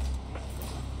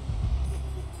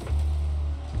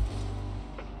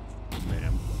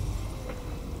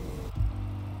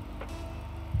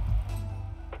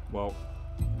 Well,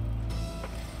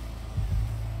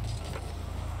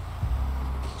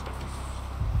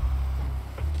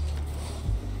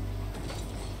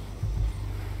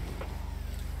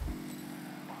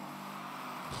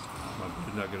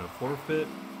 I'm not gonna forfeit,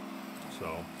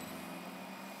 so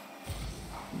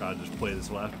gotta just play this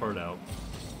last part out.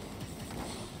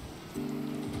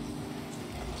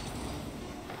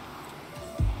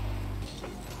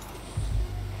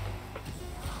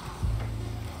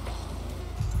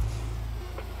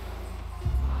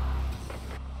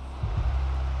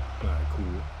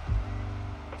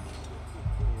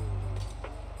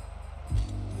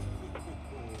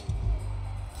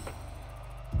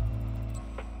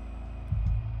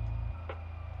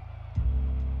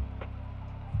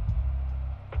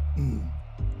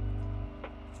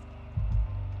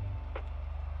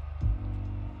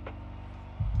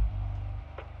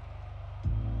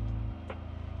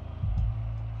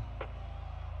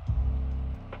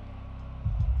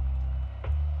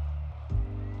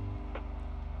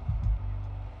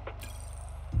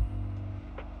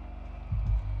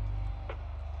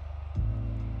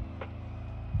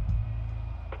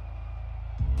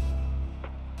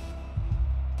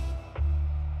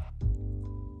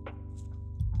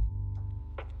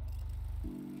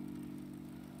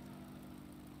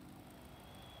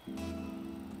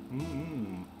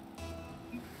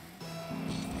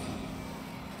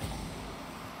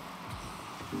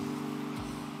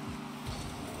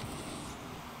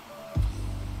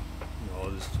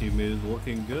 teammate is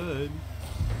looking good.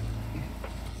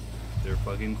 They're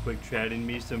fucking quick chatting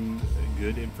me some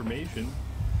good information.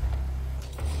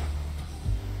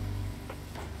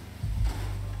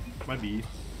 Might be.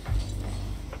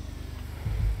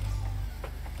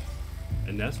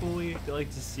 And that's what we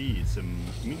like to see, some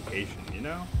communication, you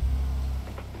know?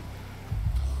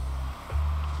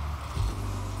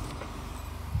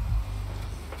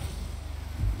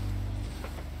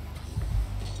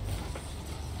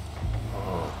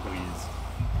 Oh, please.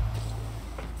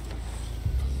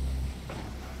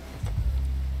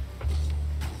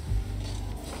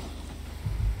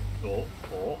 Oh,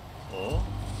 oh, oh.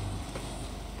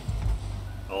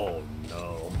 Oh,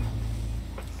 no.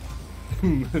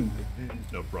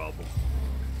 No problem.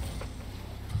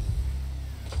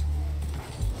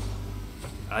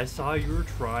 I saw you were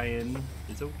trying.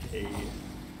 It's okay.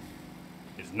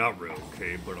 It's not real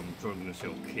okay, but I'm still gonna say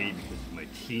okay because it's my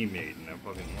teammate and I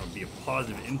fucking want to be a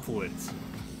positive influence.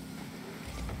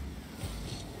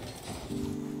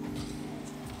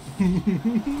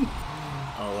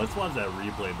 Oh, let's watch that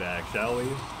replay back, shall we?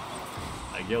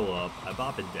 I go up, I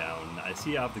bop it down, I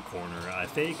see off the corner, I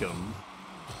fake him,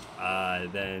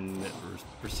 then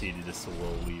proceeded to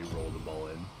slowly roll the ball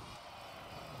in.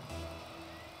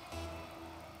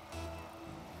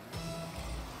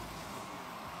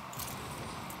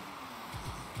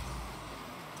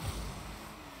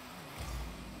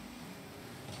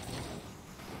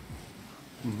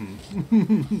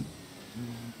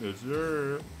 Yes,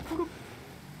 sir.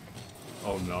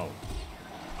 Oh no.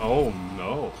 Oh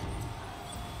no.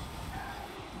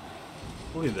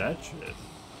 Look at that shit.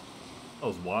 That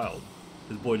was wild.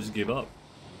 This boy just gave up.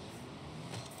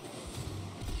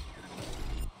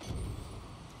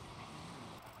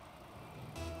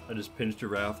 I just pinched her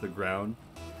right off the ground.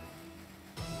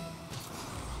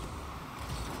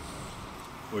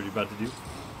 What are you about to do?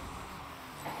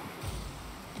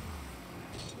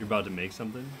 You're about to make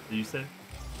something, did you say?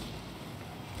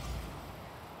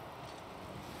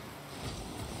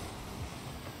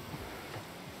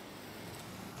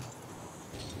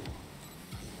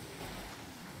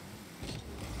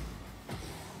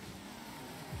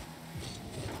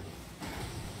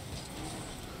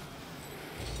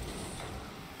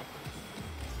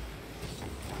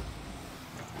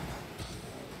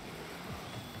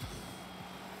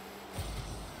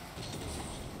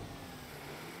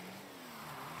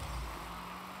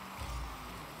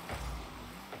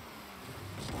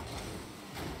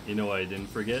 You know what I didn't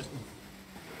forget?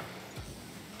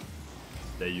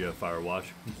 That you have Firewatch.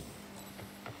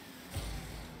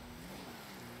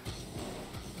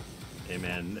 Hey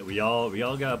man, we all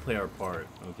gotta play our part,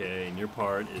 okay? And your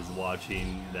part is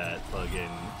watching that fucking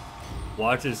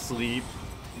watch us sleep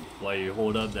while you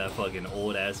hold up that fucking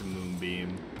old ass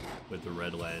moonbeam with the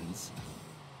red lens.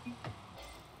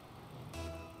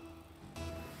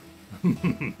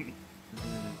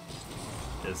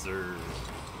 Yes, sir.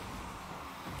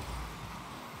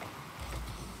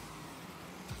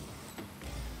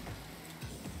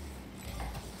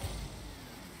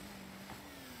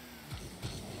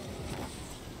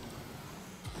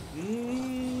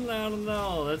 I don't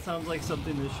know. That sounds like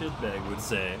something the shitbag would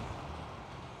say.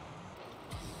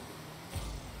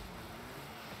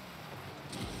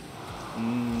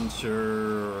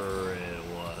 Sure it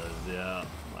was. Yeah,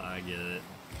 I get it.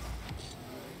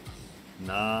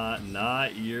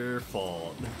 Not your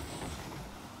fault.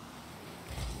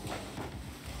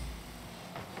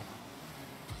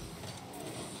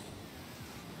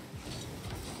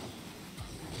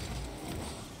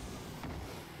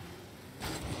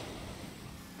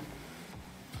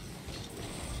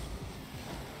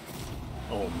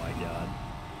 Oh my god.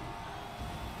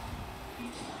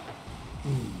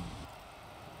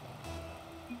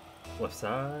 Left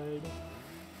side.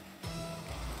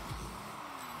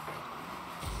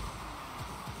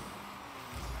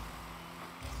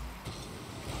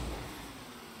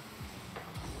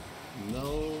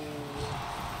 No.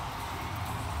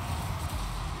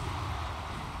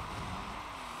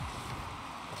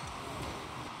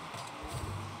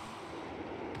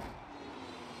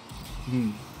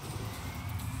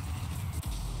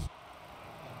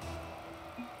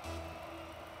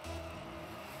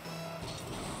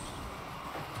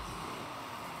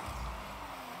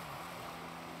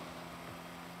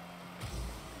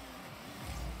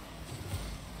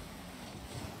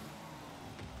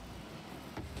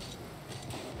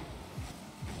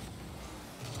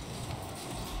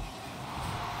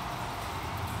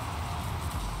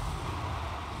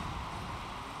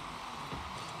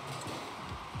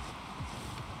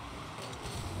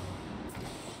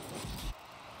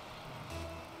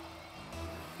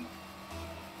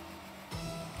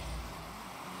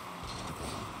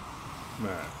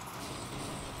 Alright.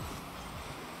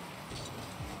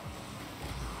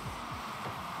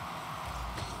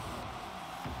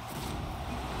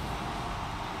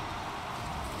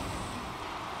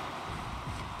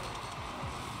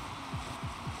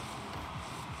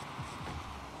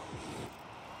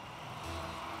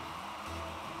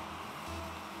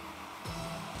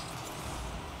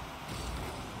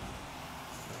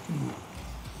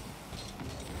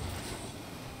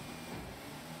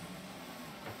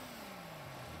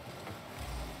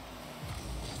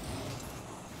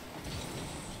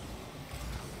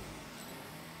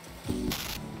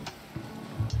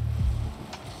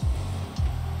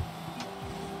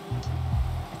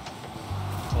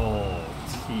 Oh,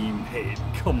 teammate,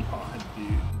 come on,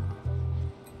 dude.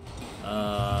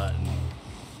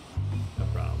 No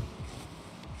problem.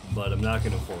 But I'm not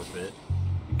gonna forfeit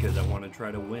because I want to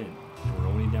try to win. We're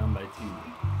only down by 2.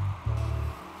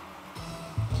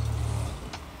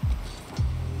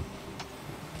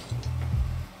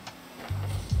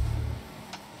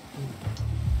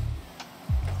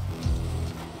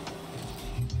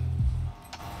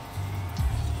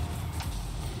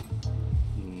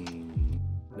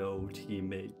 No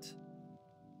teammate.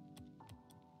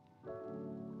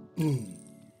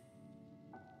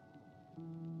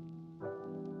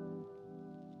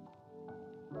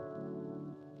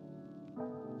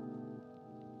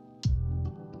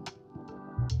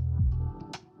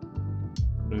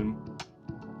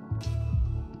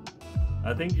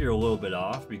 I think you're a little bit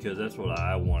off because that's what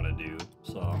I want to do.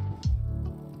 So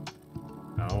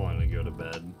I want to go to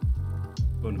bed.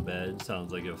 Going to bed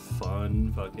sounds like a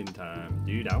fun fucking time.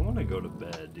 Dude, I want to go to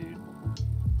bed, dude.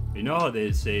 You know how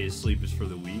they say sleep is for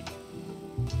the weak?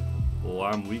 Well,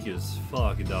 I'm weak as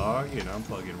fuck, dog, and I'm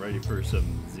fucking ready for some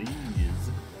Z's.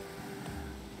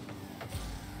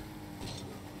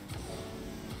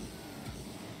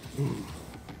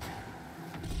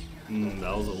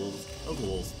 That was a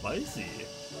little spicy.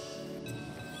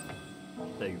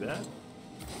 Take that.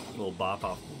 A little bop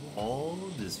off the wall,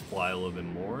 just fly a little bit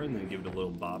more, and then give it a little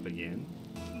bop again.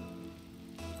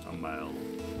 On my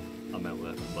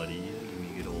left, buddy. Give me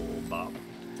a good old bop.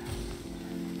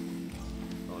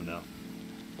 Oh no.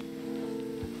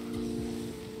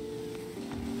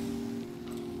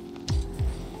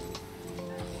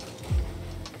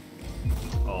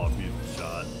 Oh, beautiful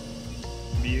shot.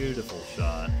 Beautiful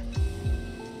shot.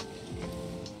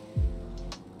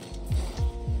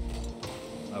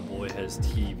 My boy has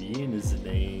TV in his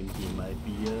name. He might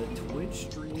be a Twitch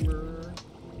streamer.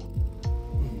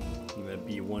 He might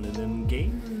be one of them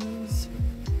gamers.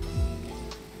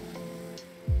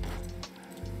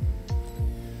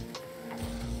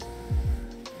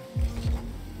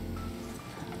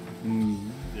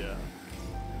 Yeah.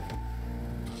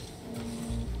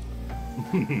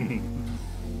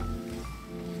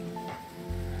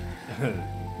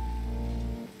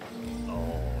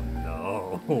 Oh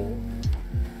no.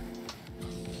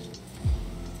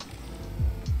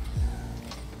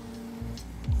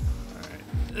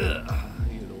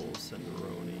 Good old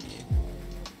Cinderoni.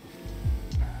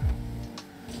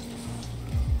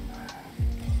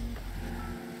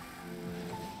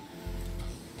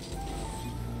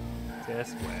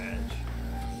 Sasquatch.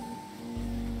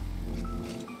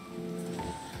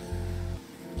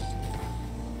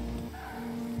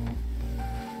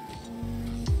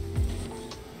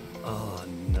 Oh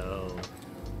no.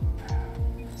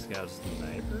 Scout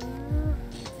sniper?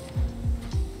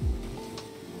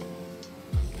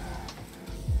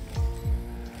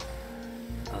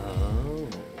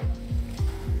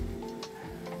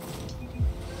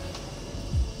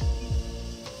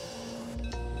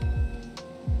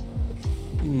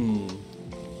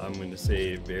 I'm going to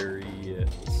say very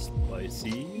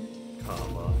spicy,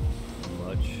 comma,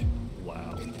 much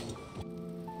loud.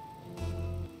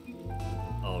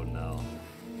 Oh no.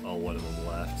 Oh, one of them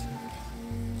left.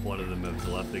 One of them has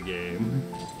left the game.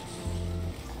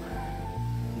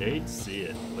 You hate to see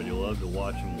it, but you'll love to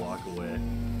watch him walk away.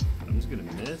 I'm just going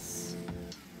to miss.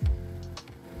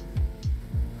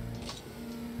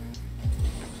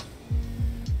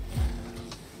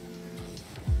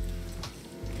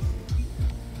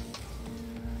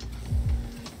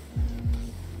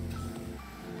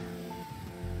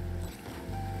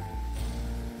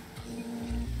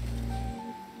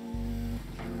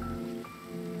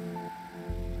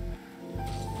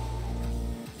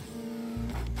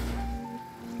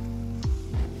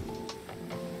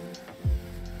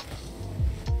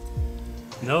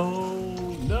 No,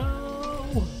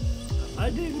 no! I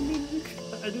didn't mean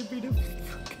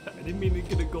to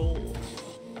get a goal.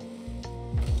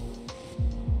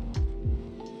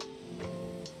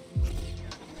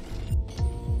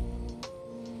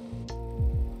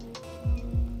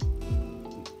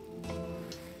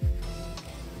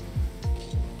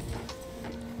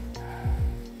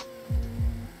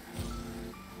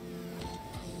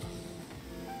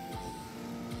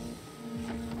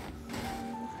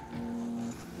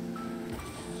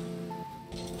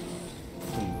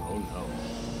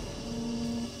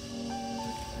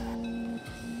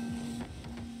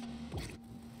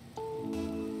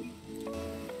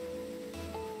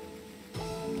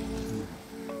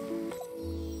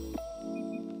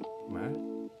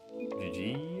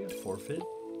 forfeit,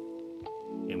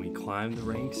 and we climb the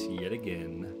ranks yet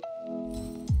again.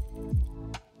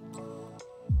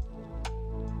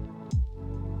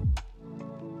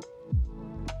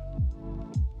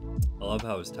 I love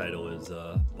how his title is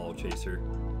Ball Chaser.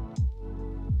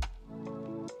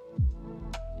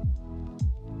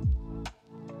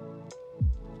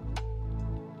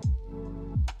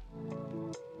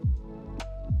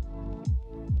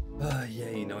 Yeah,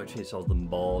 you know, I chase all them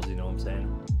balls, you know what I'm saying?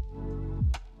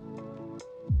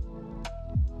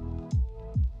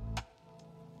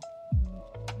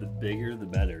 The bigger, the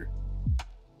better.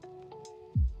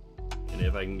 And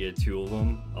if I can get 2 of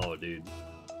them, oh, dude,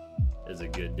 it's a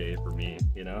good day for me,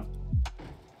 you know?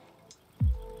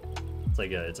 It's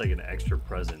like an extra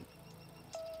present.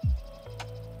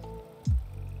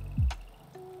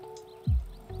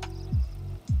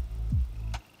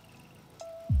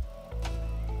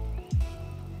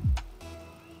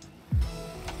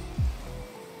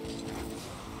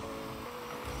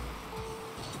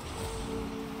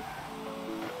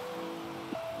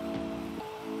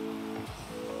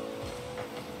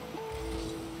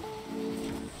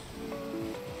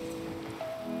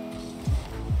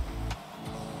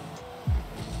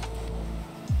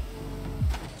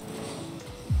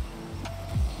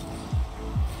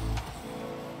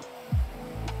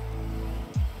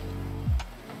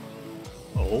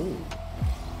 Oh, a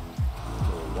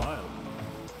little wild.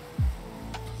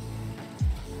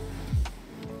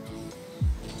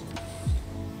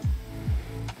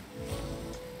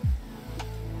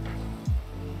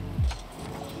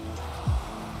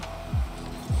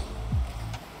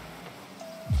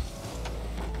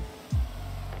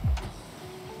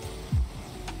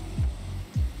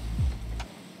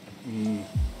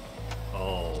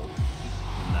 Oh,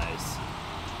 nice.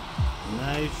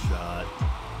 Nice shot.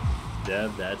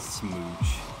 Dev, that's smooch.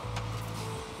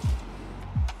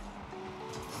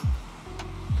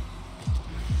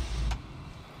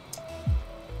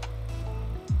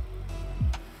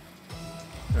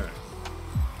 Alright.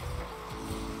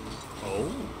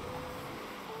 Oh.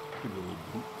 Give it a little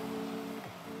boot.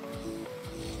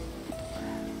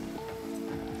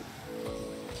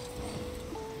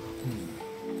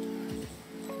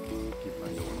 Keep my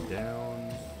going down.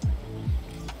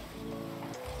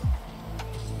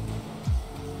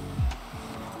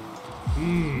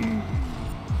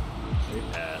 They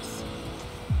pass.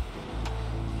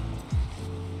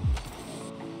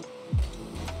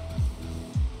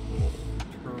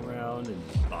 Turn around and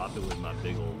bop it with my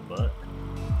big old butt.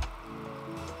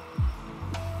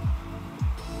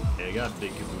 Hey, I got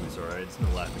big caboose, alright? It's no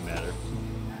laughing matter.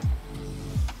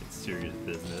 It's serious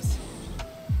business.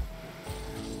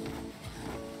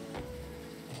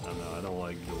 I don't know, I don't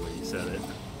like the way you said it.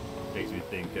 Makes me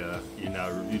think you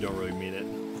don't really mean it.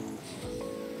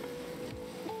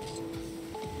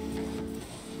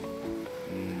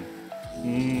 I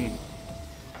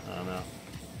don't know.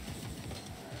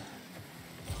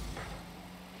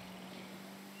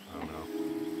 I don't know.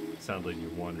 Sounds like you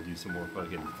want to do some more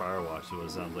fucking Firewatch, is what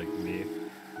it sounds like to me.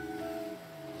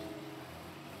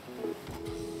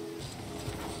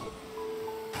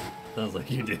 Sounds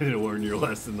like you didn't learn your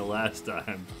lesson the last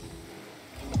time.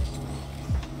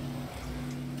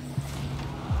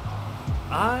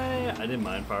 I didn't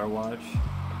mind Firewatch,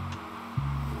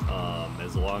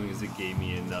 as long as it gave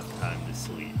me enough time to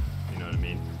sleep. You know what I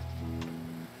mean?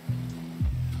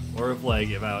 Or if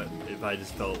I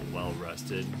just felt well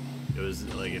rested, it was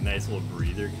like a nice little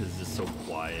breather because it's just so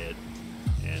quiet,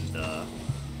 and I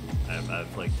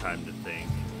have like time to think.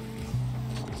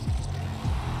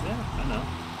 Yeah, I know.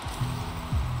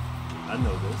 I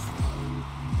know this.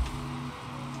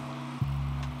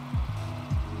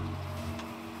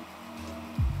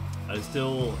 I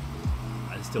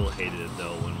still hated it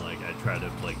though when like I try to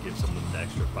like give someone an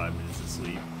extra 5 minutes of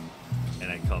sleep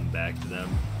and I come back to them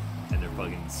and they're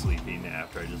fucking sleeping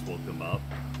after I just woke them up.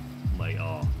 I'm like,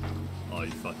 oh,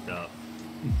 you fucked up.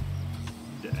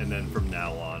 And then from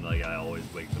now on, like I always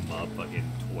wake them up fucking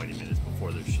 20 minutes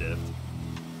before their shift.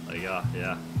 Like,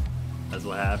 yeah, that's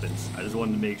what happens. I just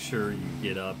wanted to make sure you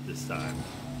get up this time.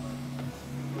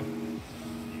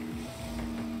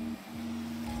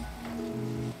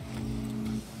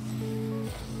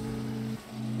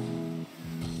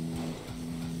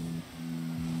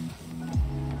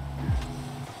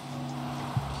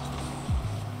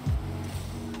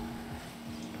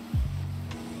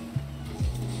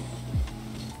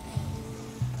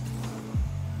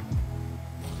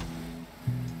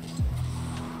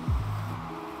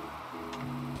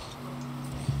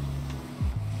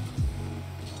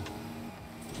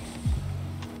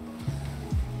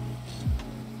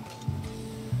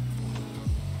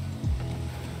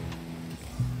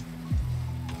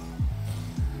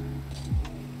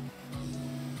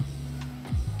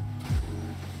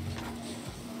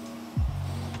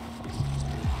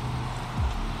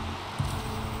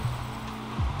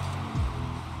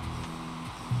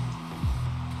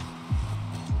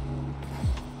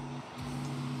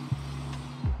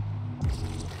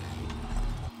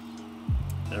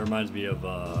 reminds me of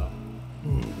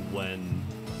when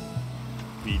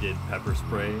we did pepper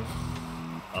spray,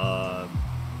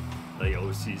 like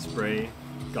OC spray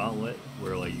gauntlet,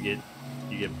 where like you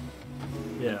get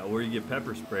where you get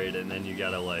pepper sprayed and then you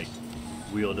gotta like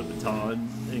wield a baton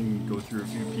and go through a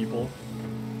few people.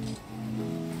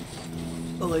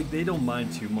 But like they don't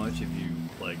mind too much if you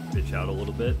like bitch out a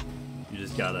little bit. You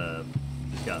just gotta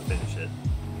finish it,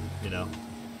 you know.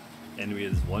 And we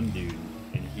had this one dude,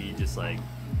 and he just like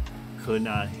could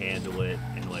not handle it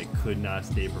and like could not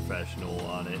stay professional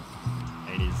on it,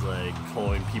 and he's like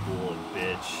calling people a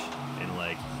bitch and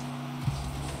like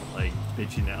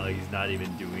bitching out, like he's not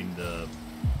even doing the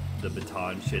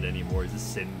baton shit anymore. He's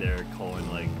just sitting there calling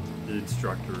like the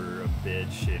instructor a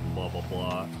bitch and blah blah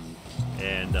blah.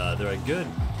 And they're like, good,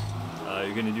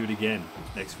 you're gonna do it again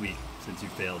next week since you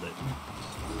failed it.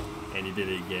 And he did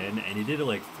it again, and he did it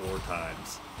like 4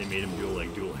 times. They made him do it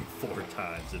like 4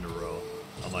 times in a row.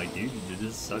 I'm like, dude, you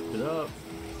just sucked it up.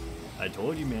 I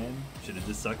told you, man. Should have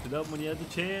just sucked it up when you had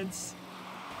the chance.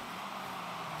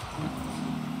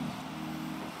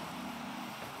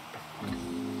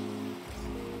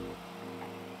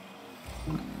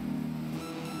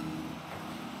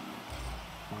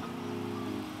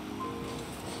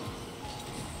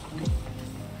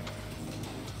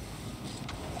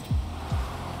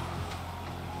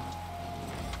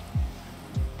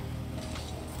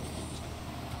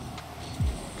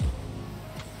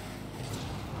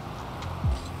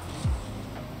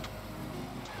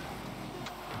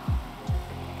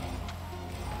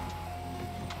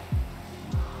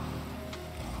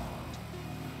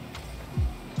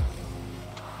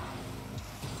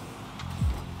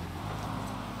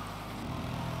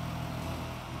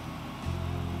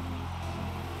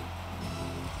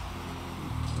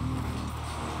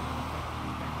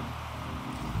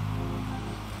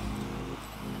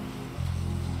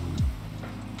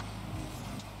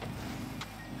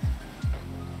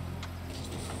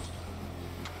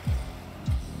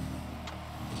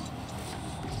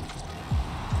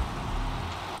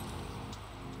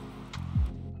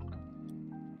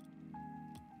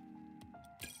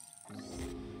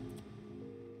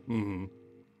 Mm-hmm.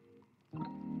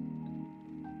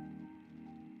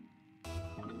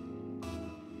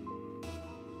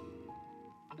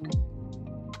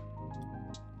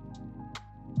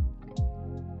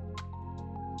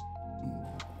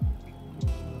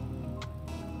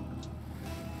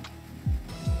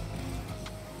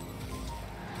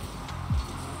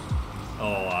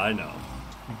 Oh, I know.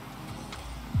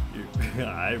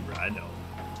 I know.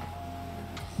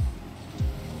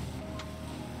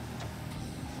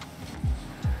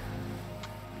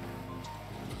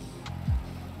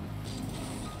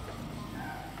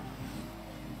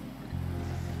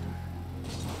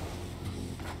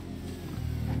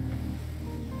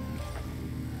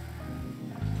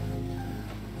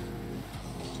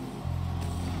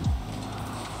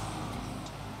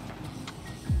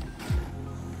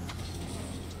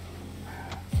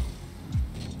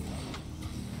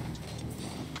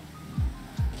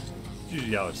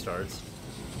 Usually how it starts.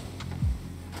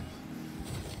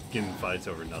 Getting fights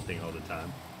over nothing all the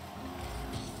time.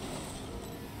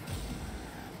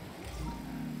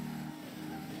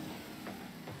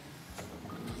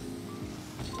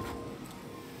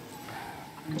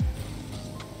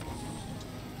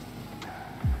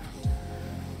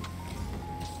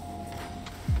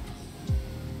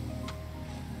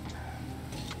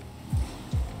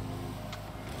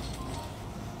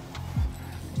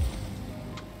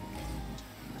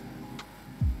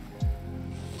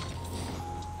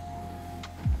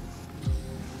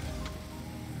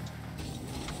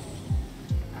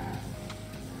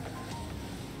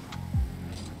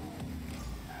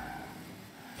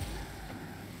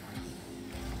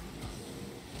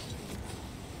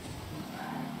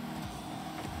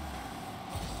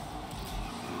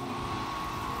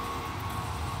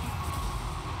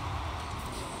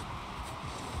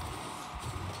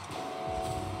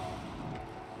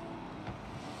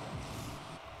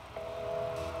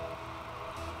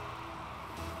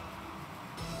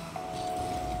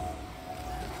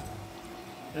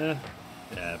 It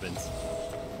happens.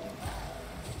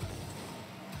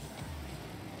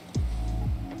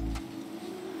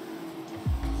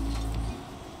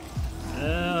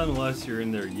 Unless you're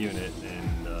in their unit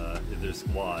and their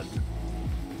squad.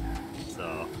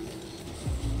 So,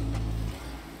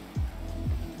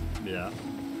 yeah.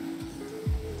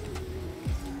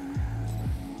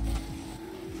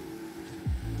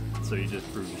 So you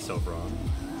just proved yourself wrong.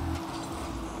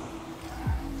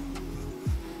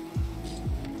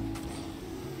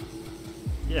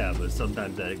 Yeah, but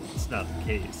sometimes that's not the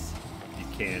case. You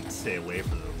can't stay away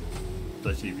from them.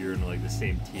 especially if you're in like the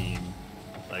same team.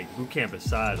 Like boot camp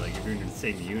aside, like if you're in the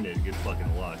same unit, good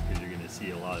fucking luck because you're gonna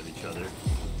see a lot of each other.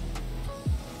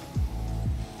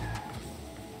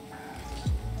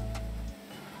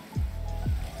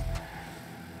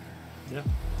 Yeah.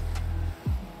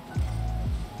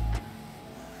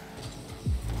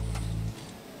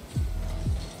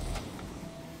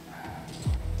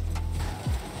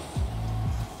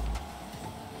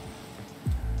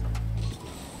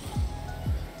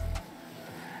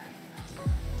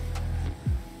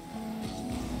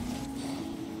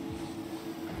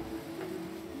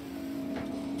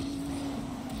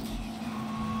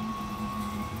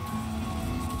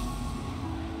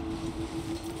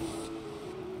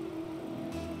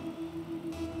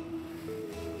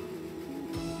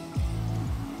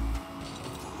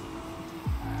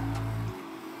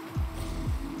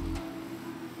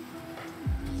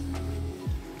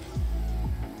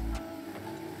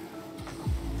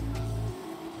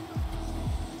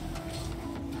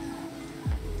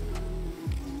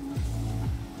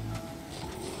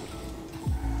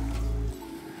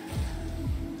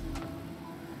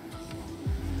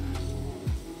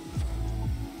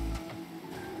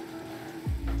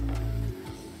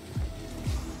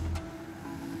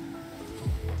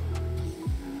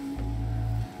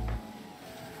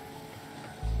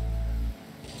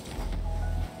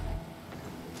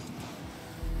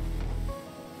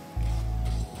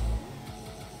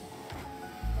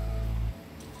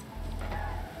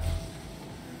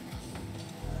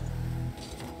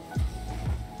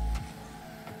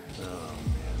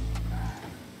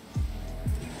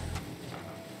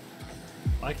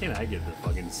 Why can't I get the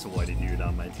fucking sweaty dude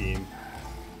on my team?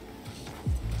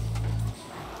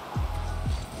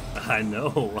 I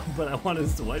know, but I want a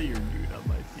sweatier dude on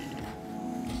my team.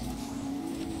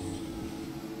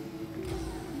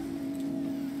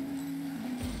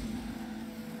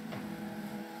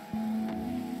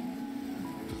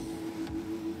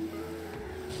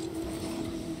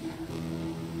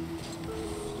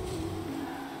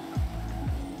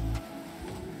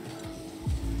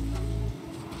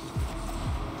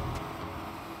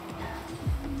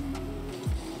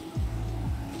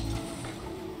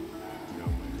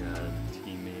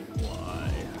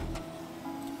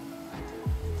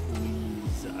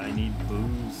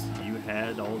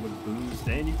 All the boost,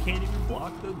 and you can't even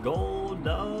block the goal.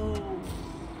 No.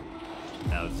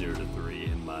 Now it's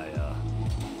 0-3, and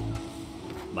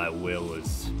my will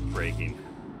is breaking.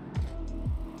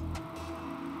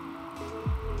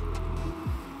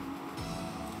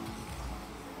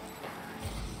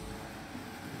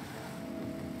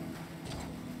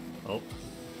 Oh,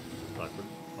 awkward.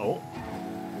 Oh,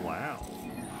 wow,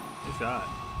 good shot.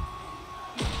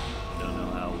 I don't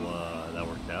know how that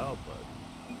worked out, but.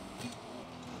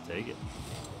 Take it.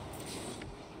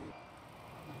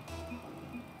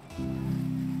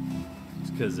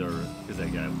 Just because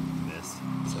that guy missed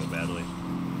so badly.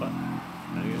 But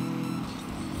not good.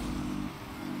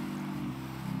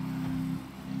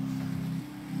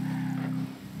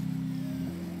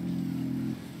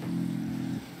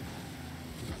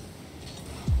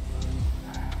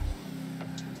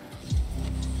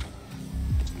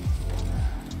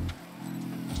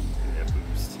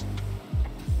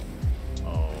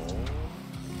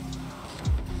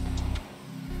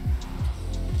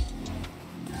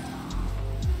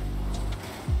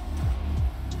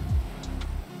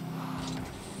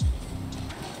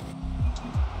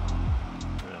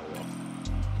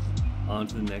 On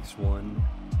to the next one.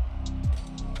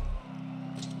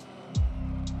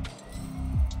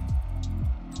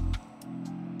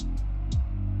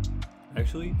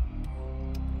 Actually,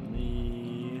 let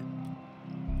me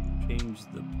change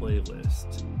the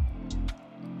playlist.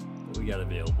 What we got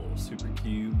available? Super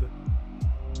Cube,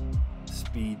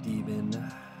 Speed Demon.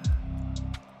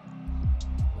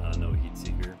 No Heat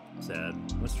Seeker. Sad.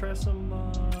 Let's try some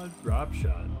Drop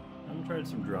Shot. I haven't tried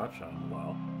some Drop Shot in a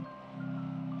while.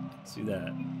 Let's do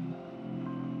that.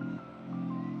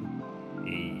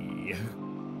 Hey.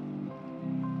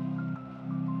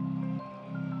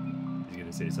 He's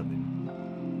gonna say something.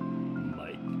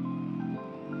 Mike.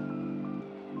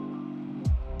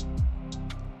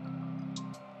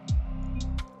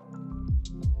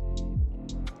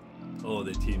 Oh,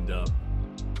 they teamed up.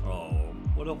 Oh,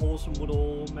 what a wholesome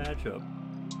little matchup.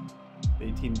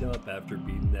 They teamed up after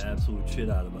beating the absolute shit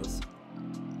out of us.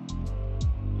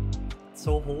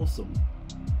 So wholesome.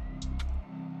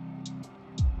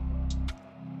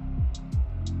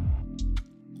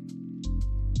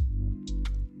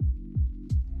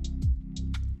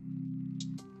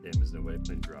 Damn, is nobody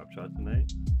playing Drop Shot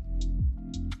tonight?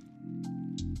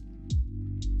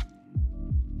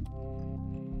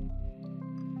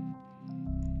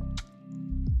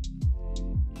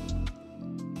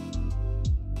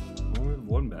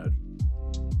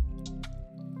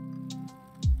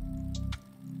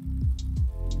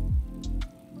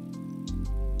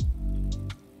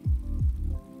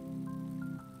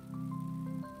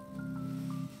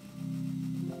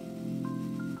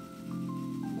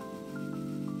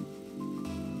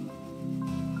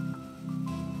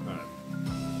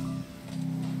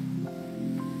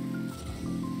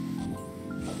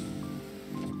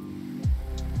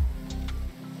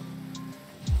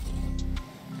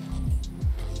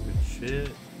 hit.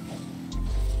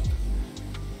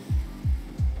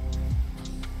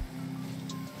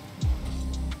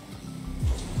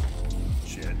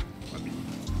 Shit. I mean.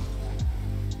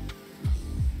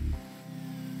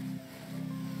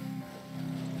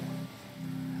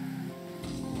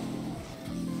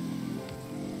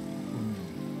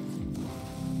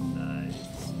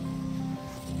 Nice.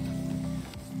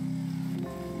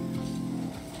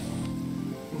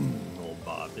 Little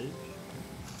bobbage.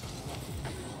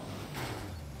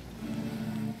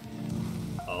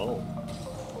 Oh.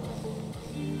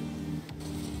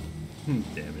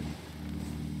 Damn it.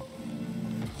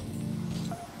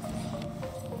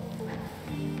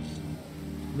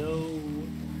 No.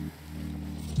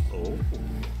 Oh.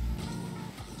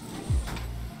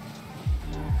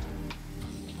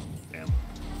 Damn.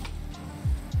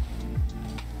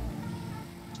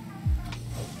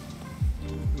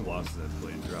 Who lost that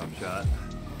blade drop shot?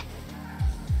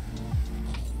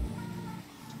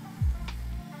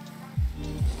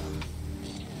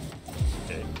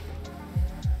 Okay.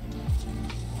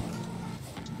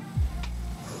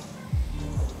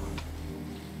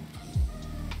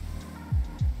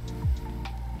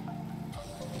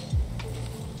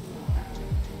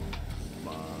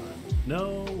 Come on.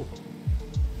 No!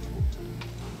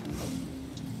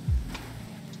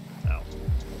 Ow.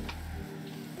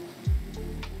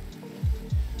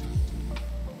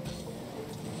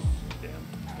 Damn,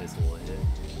 nice little hit.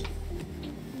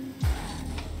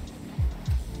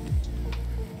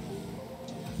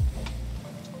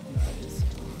 Nice.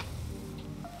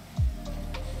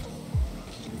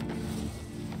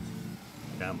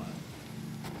 Come on.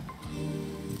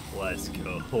 Let's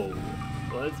go.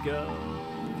 Let's go.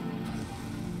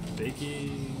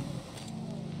 Baking.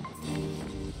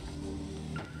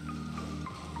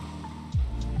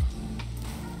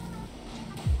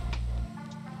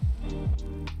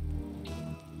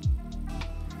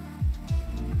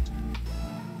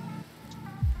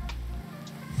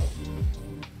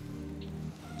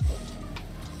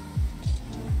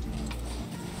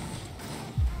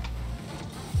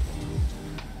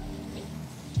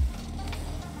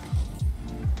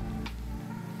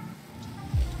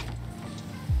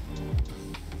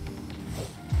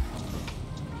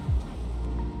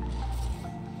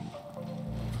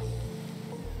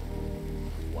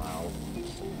 Wow.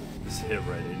 Just hit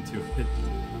right into it.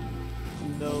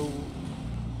 No.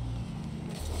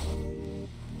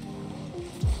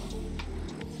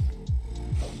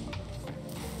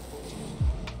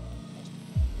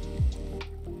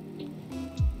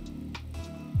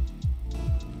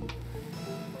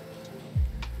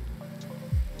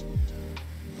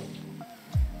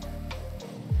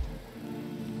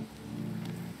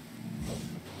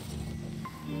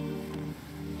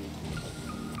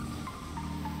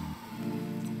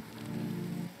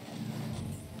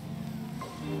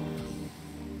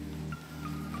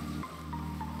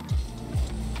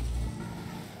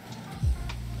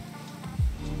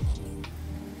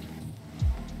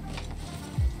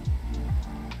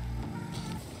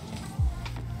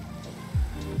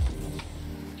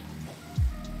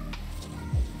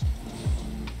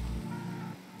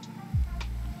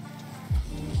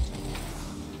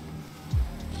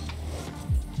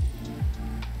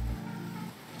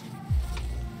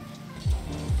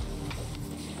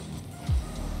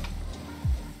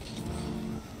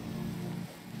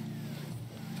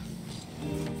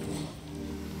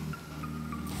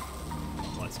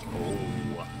 Let's go.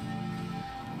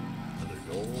 Another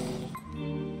goal.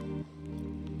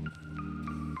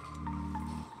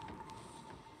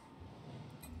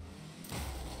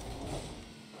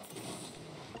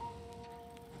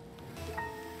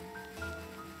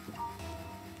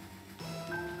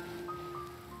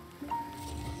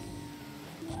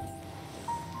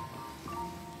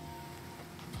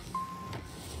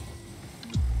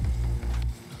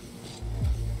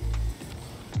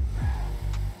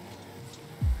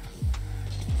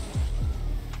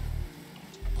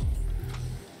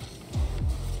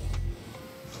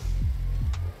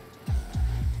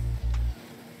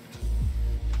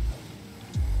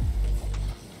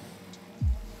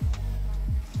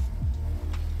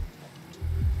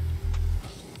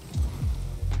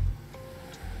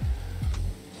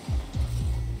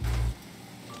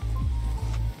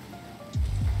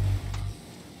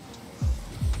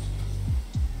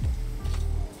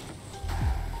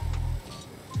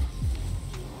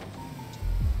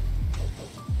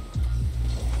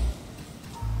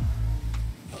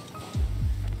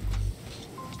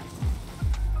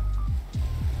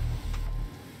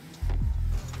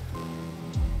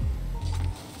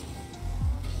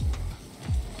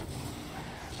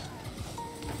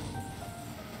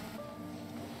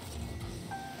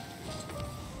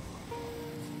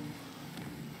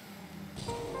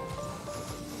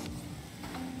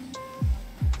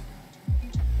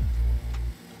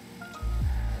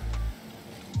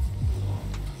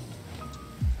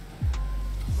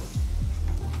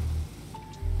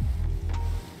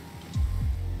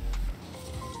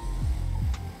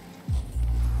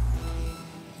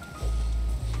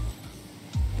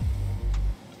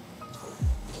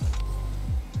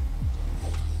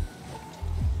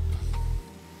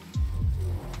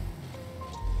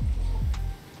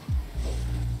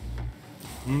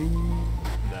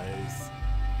 Nice.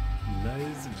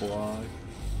 Nice block.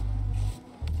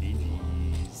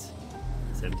 GG's.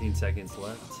 17 seconds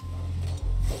left.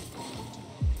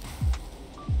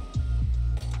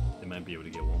 They might be able to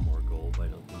get one more goal, but I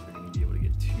don't think they're going to be able to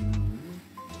get two.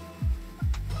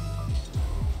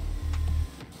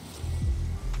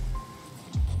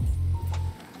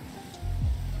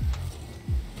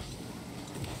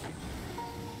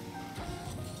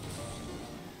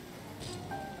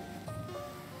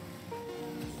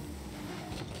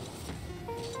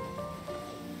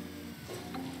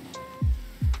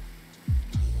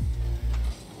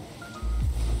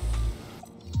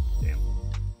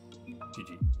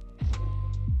 GG.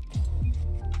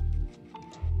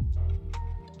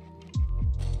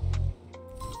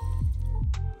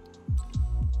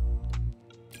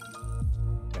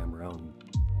 Damn round.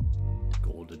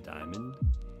 Gold to diamond.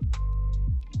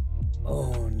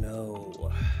 Oh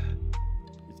no.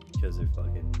 It's because they're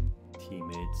fucking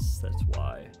teammates. That's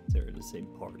why they're in the same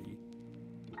party.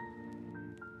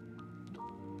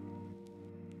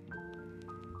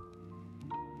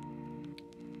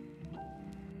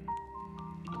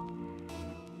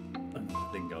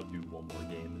 I think I'll do one more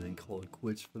game and then call it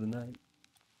quits for the night.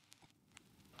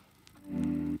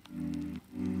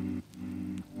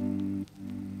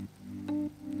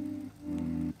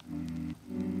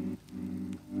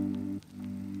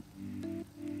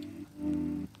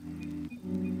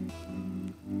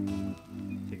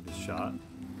 Take this shot.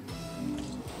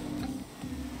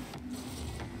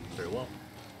 Very well.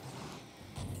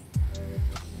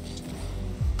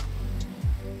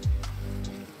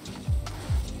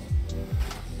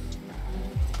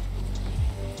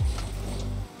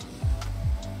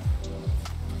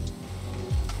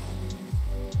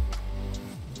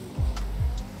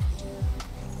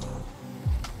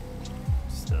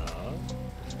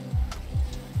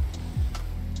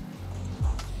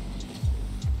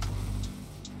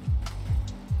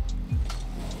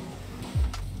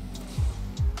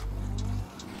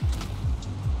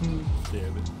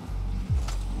 Damn it.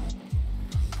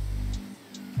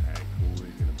 Alright, cool.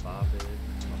 We're gonna pop it.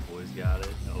 My boy's got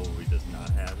it. Oh, he does not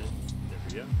have it. There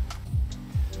we go.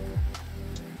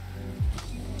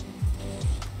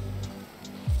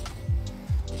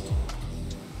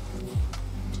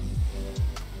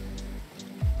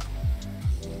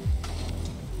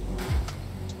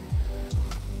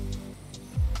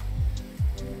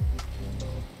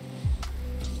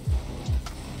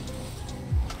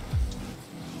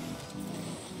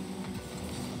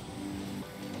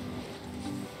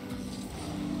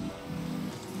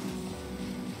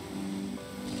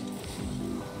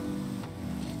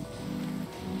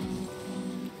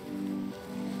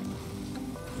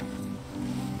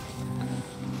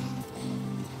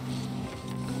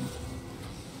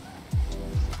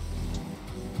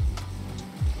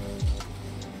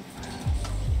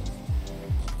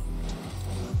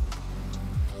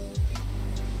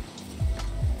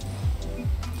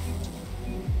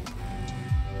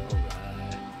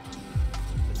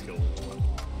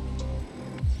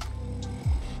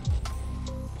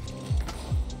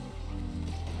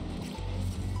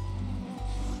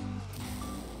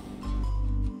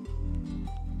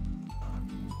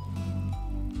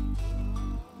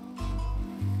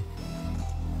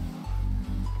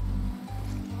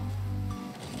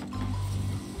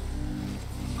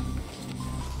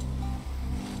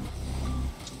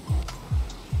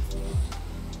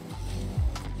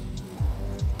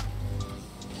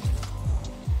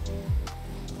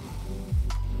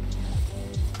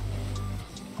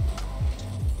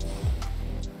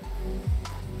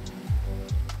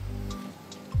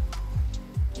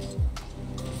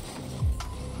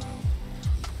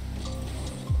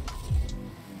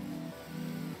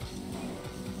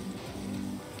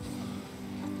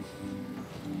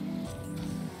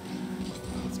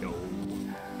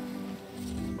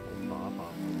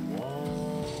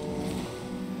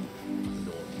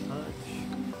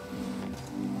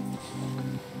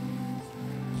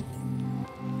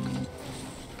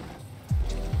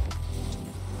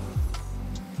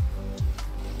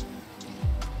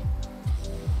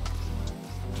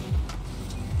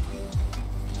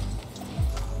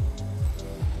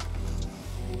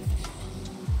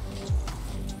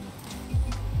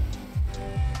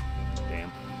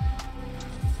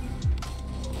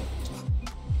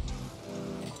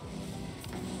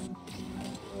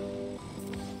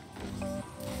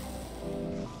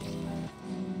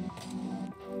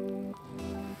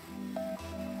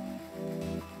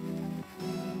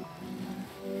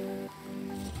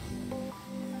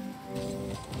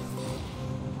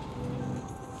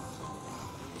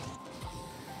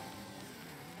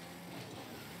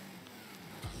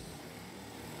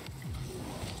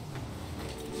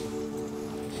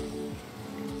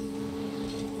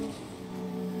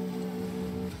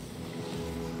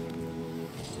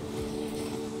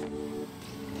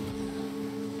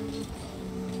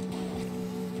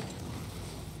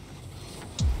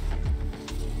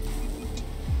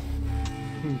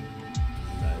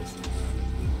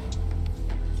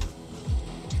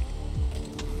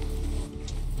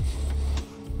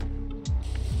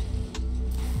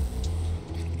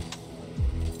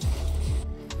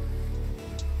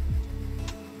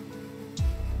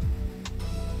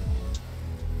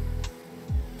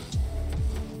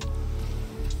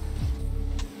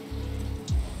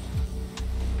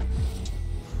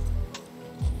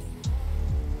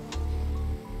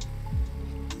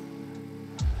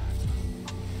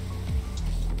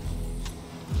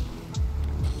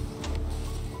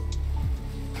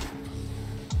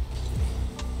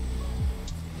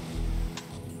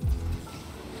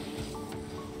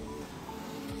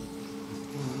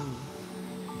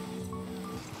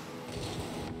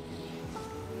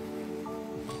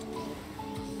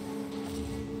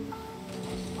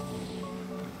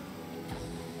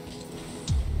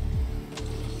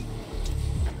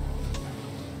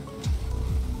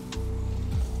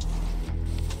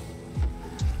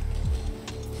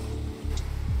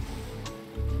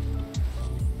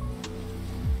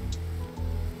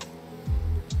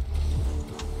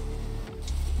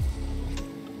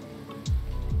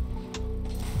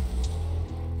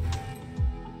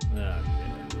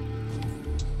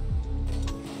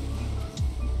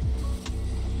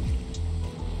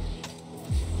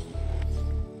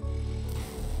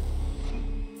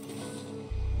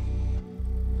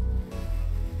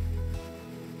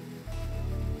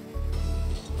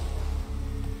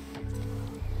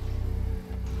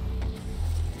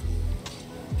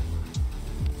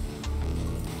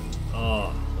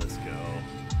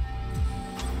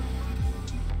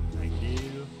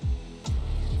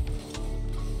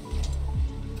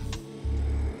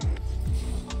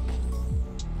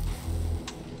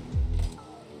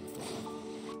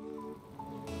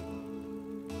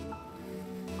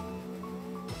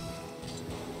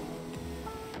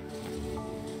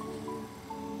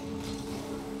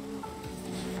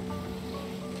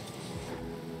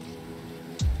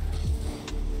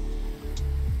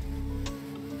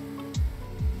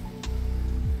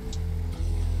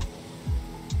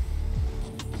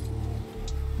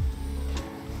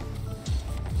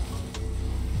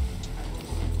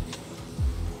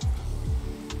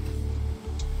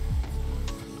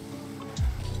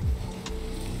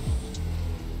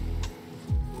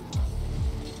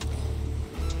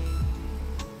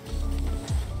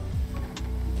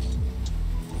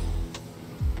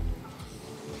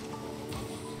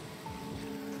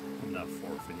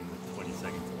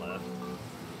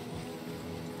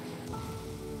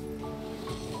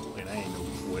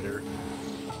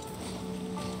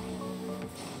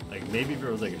 maybe if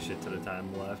there was like a shit ton of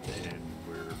time left and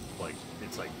we're like,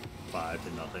 it's like 5-0.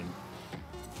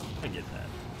 I get that.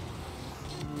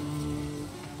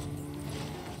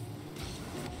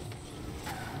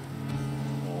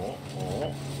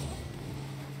 Oh.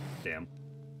 Damn.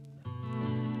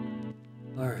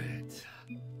 Alright.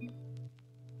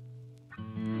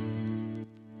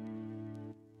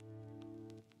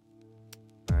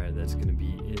 Alright, that's gonna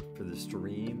be it for the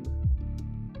stream.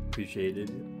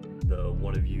 Appreciated the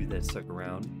one of you that stuck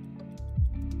around.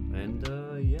 And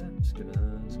yeah, just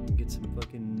gonna get some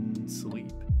fucking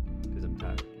sleep because I'm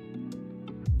tired.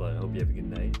 But I hope you have a good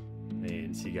night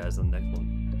and see you guys on the next one.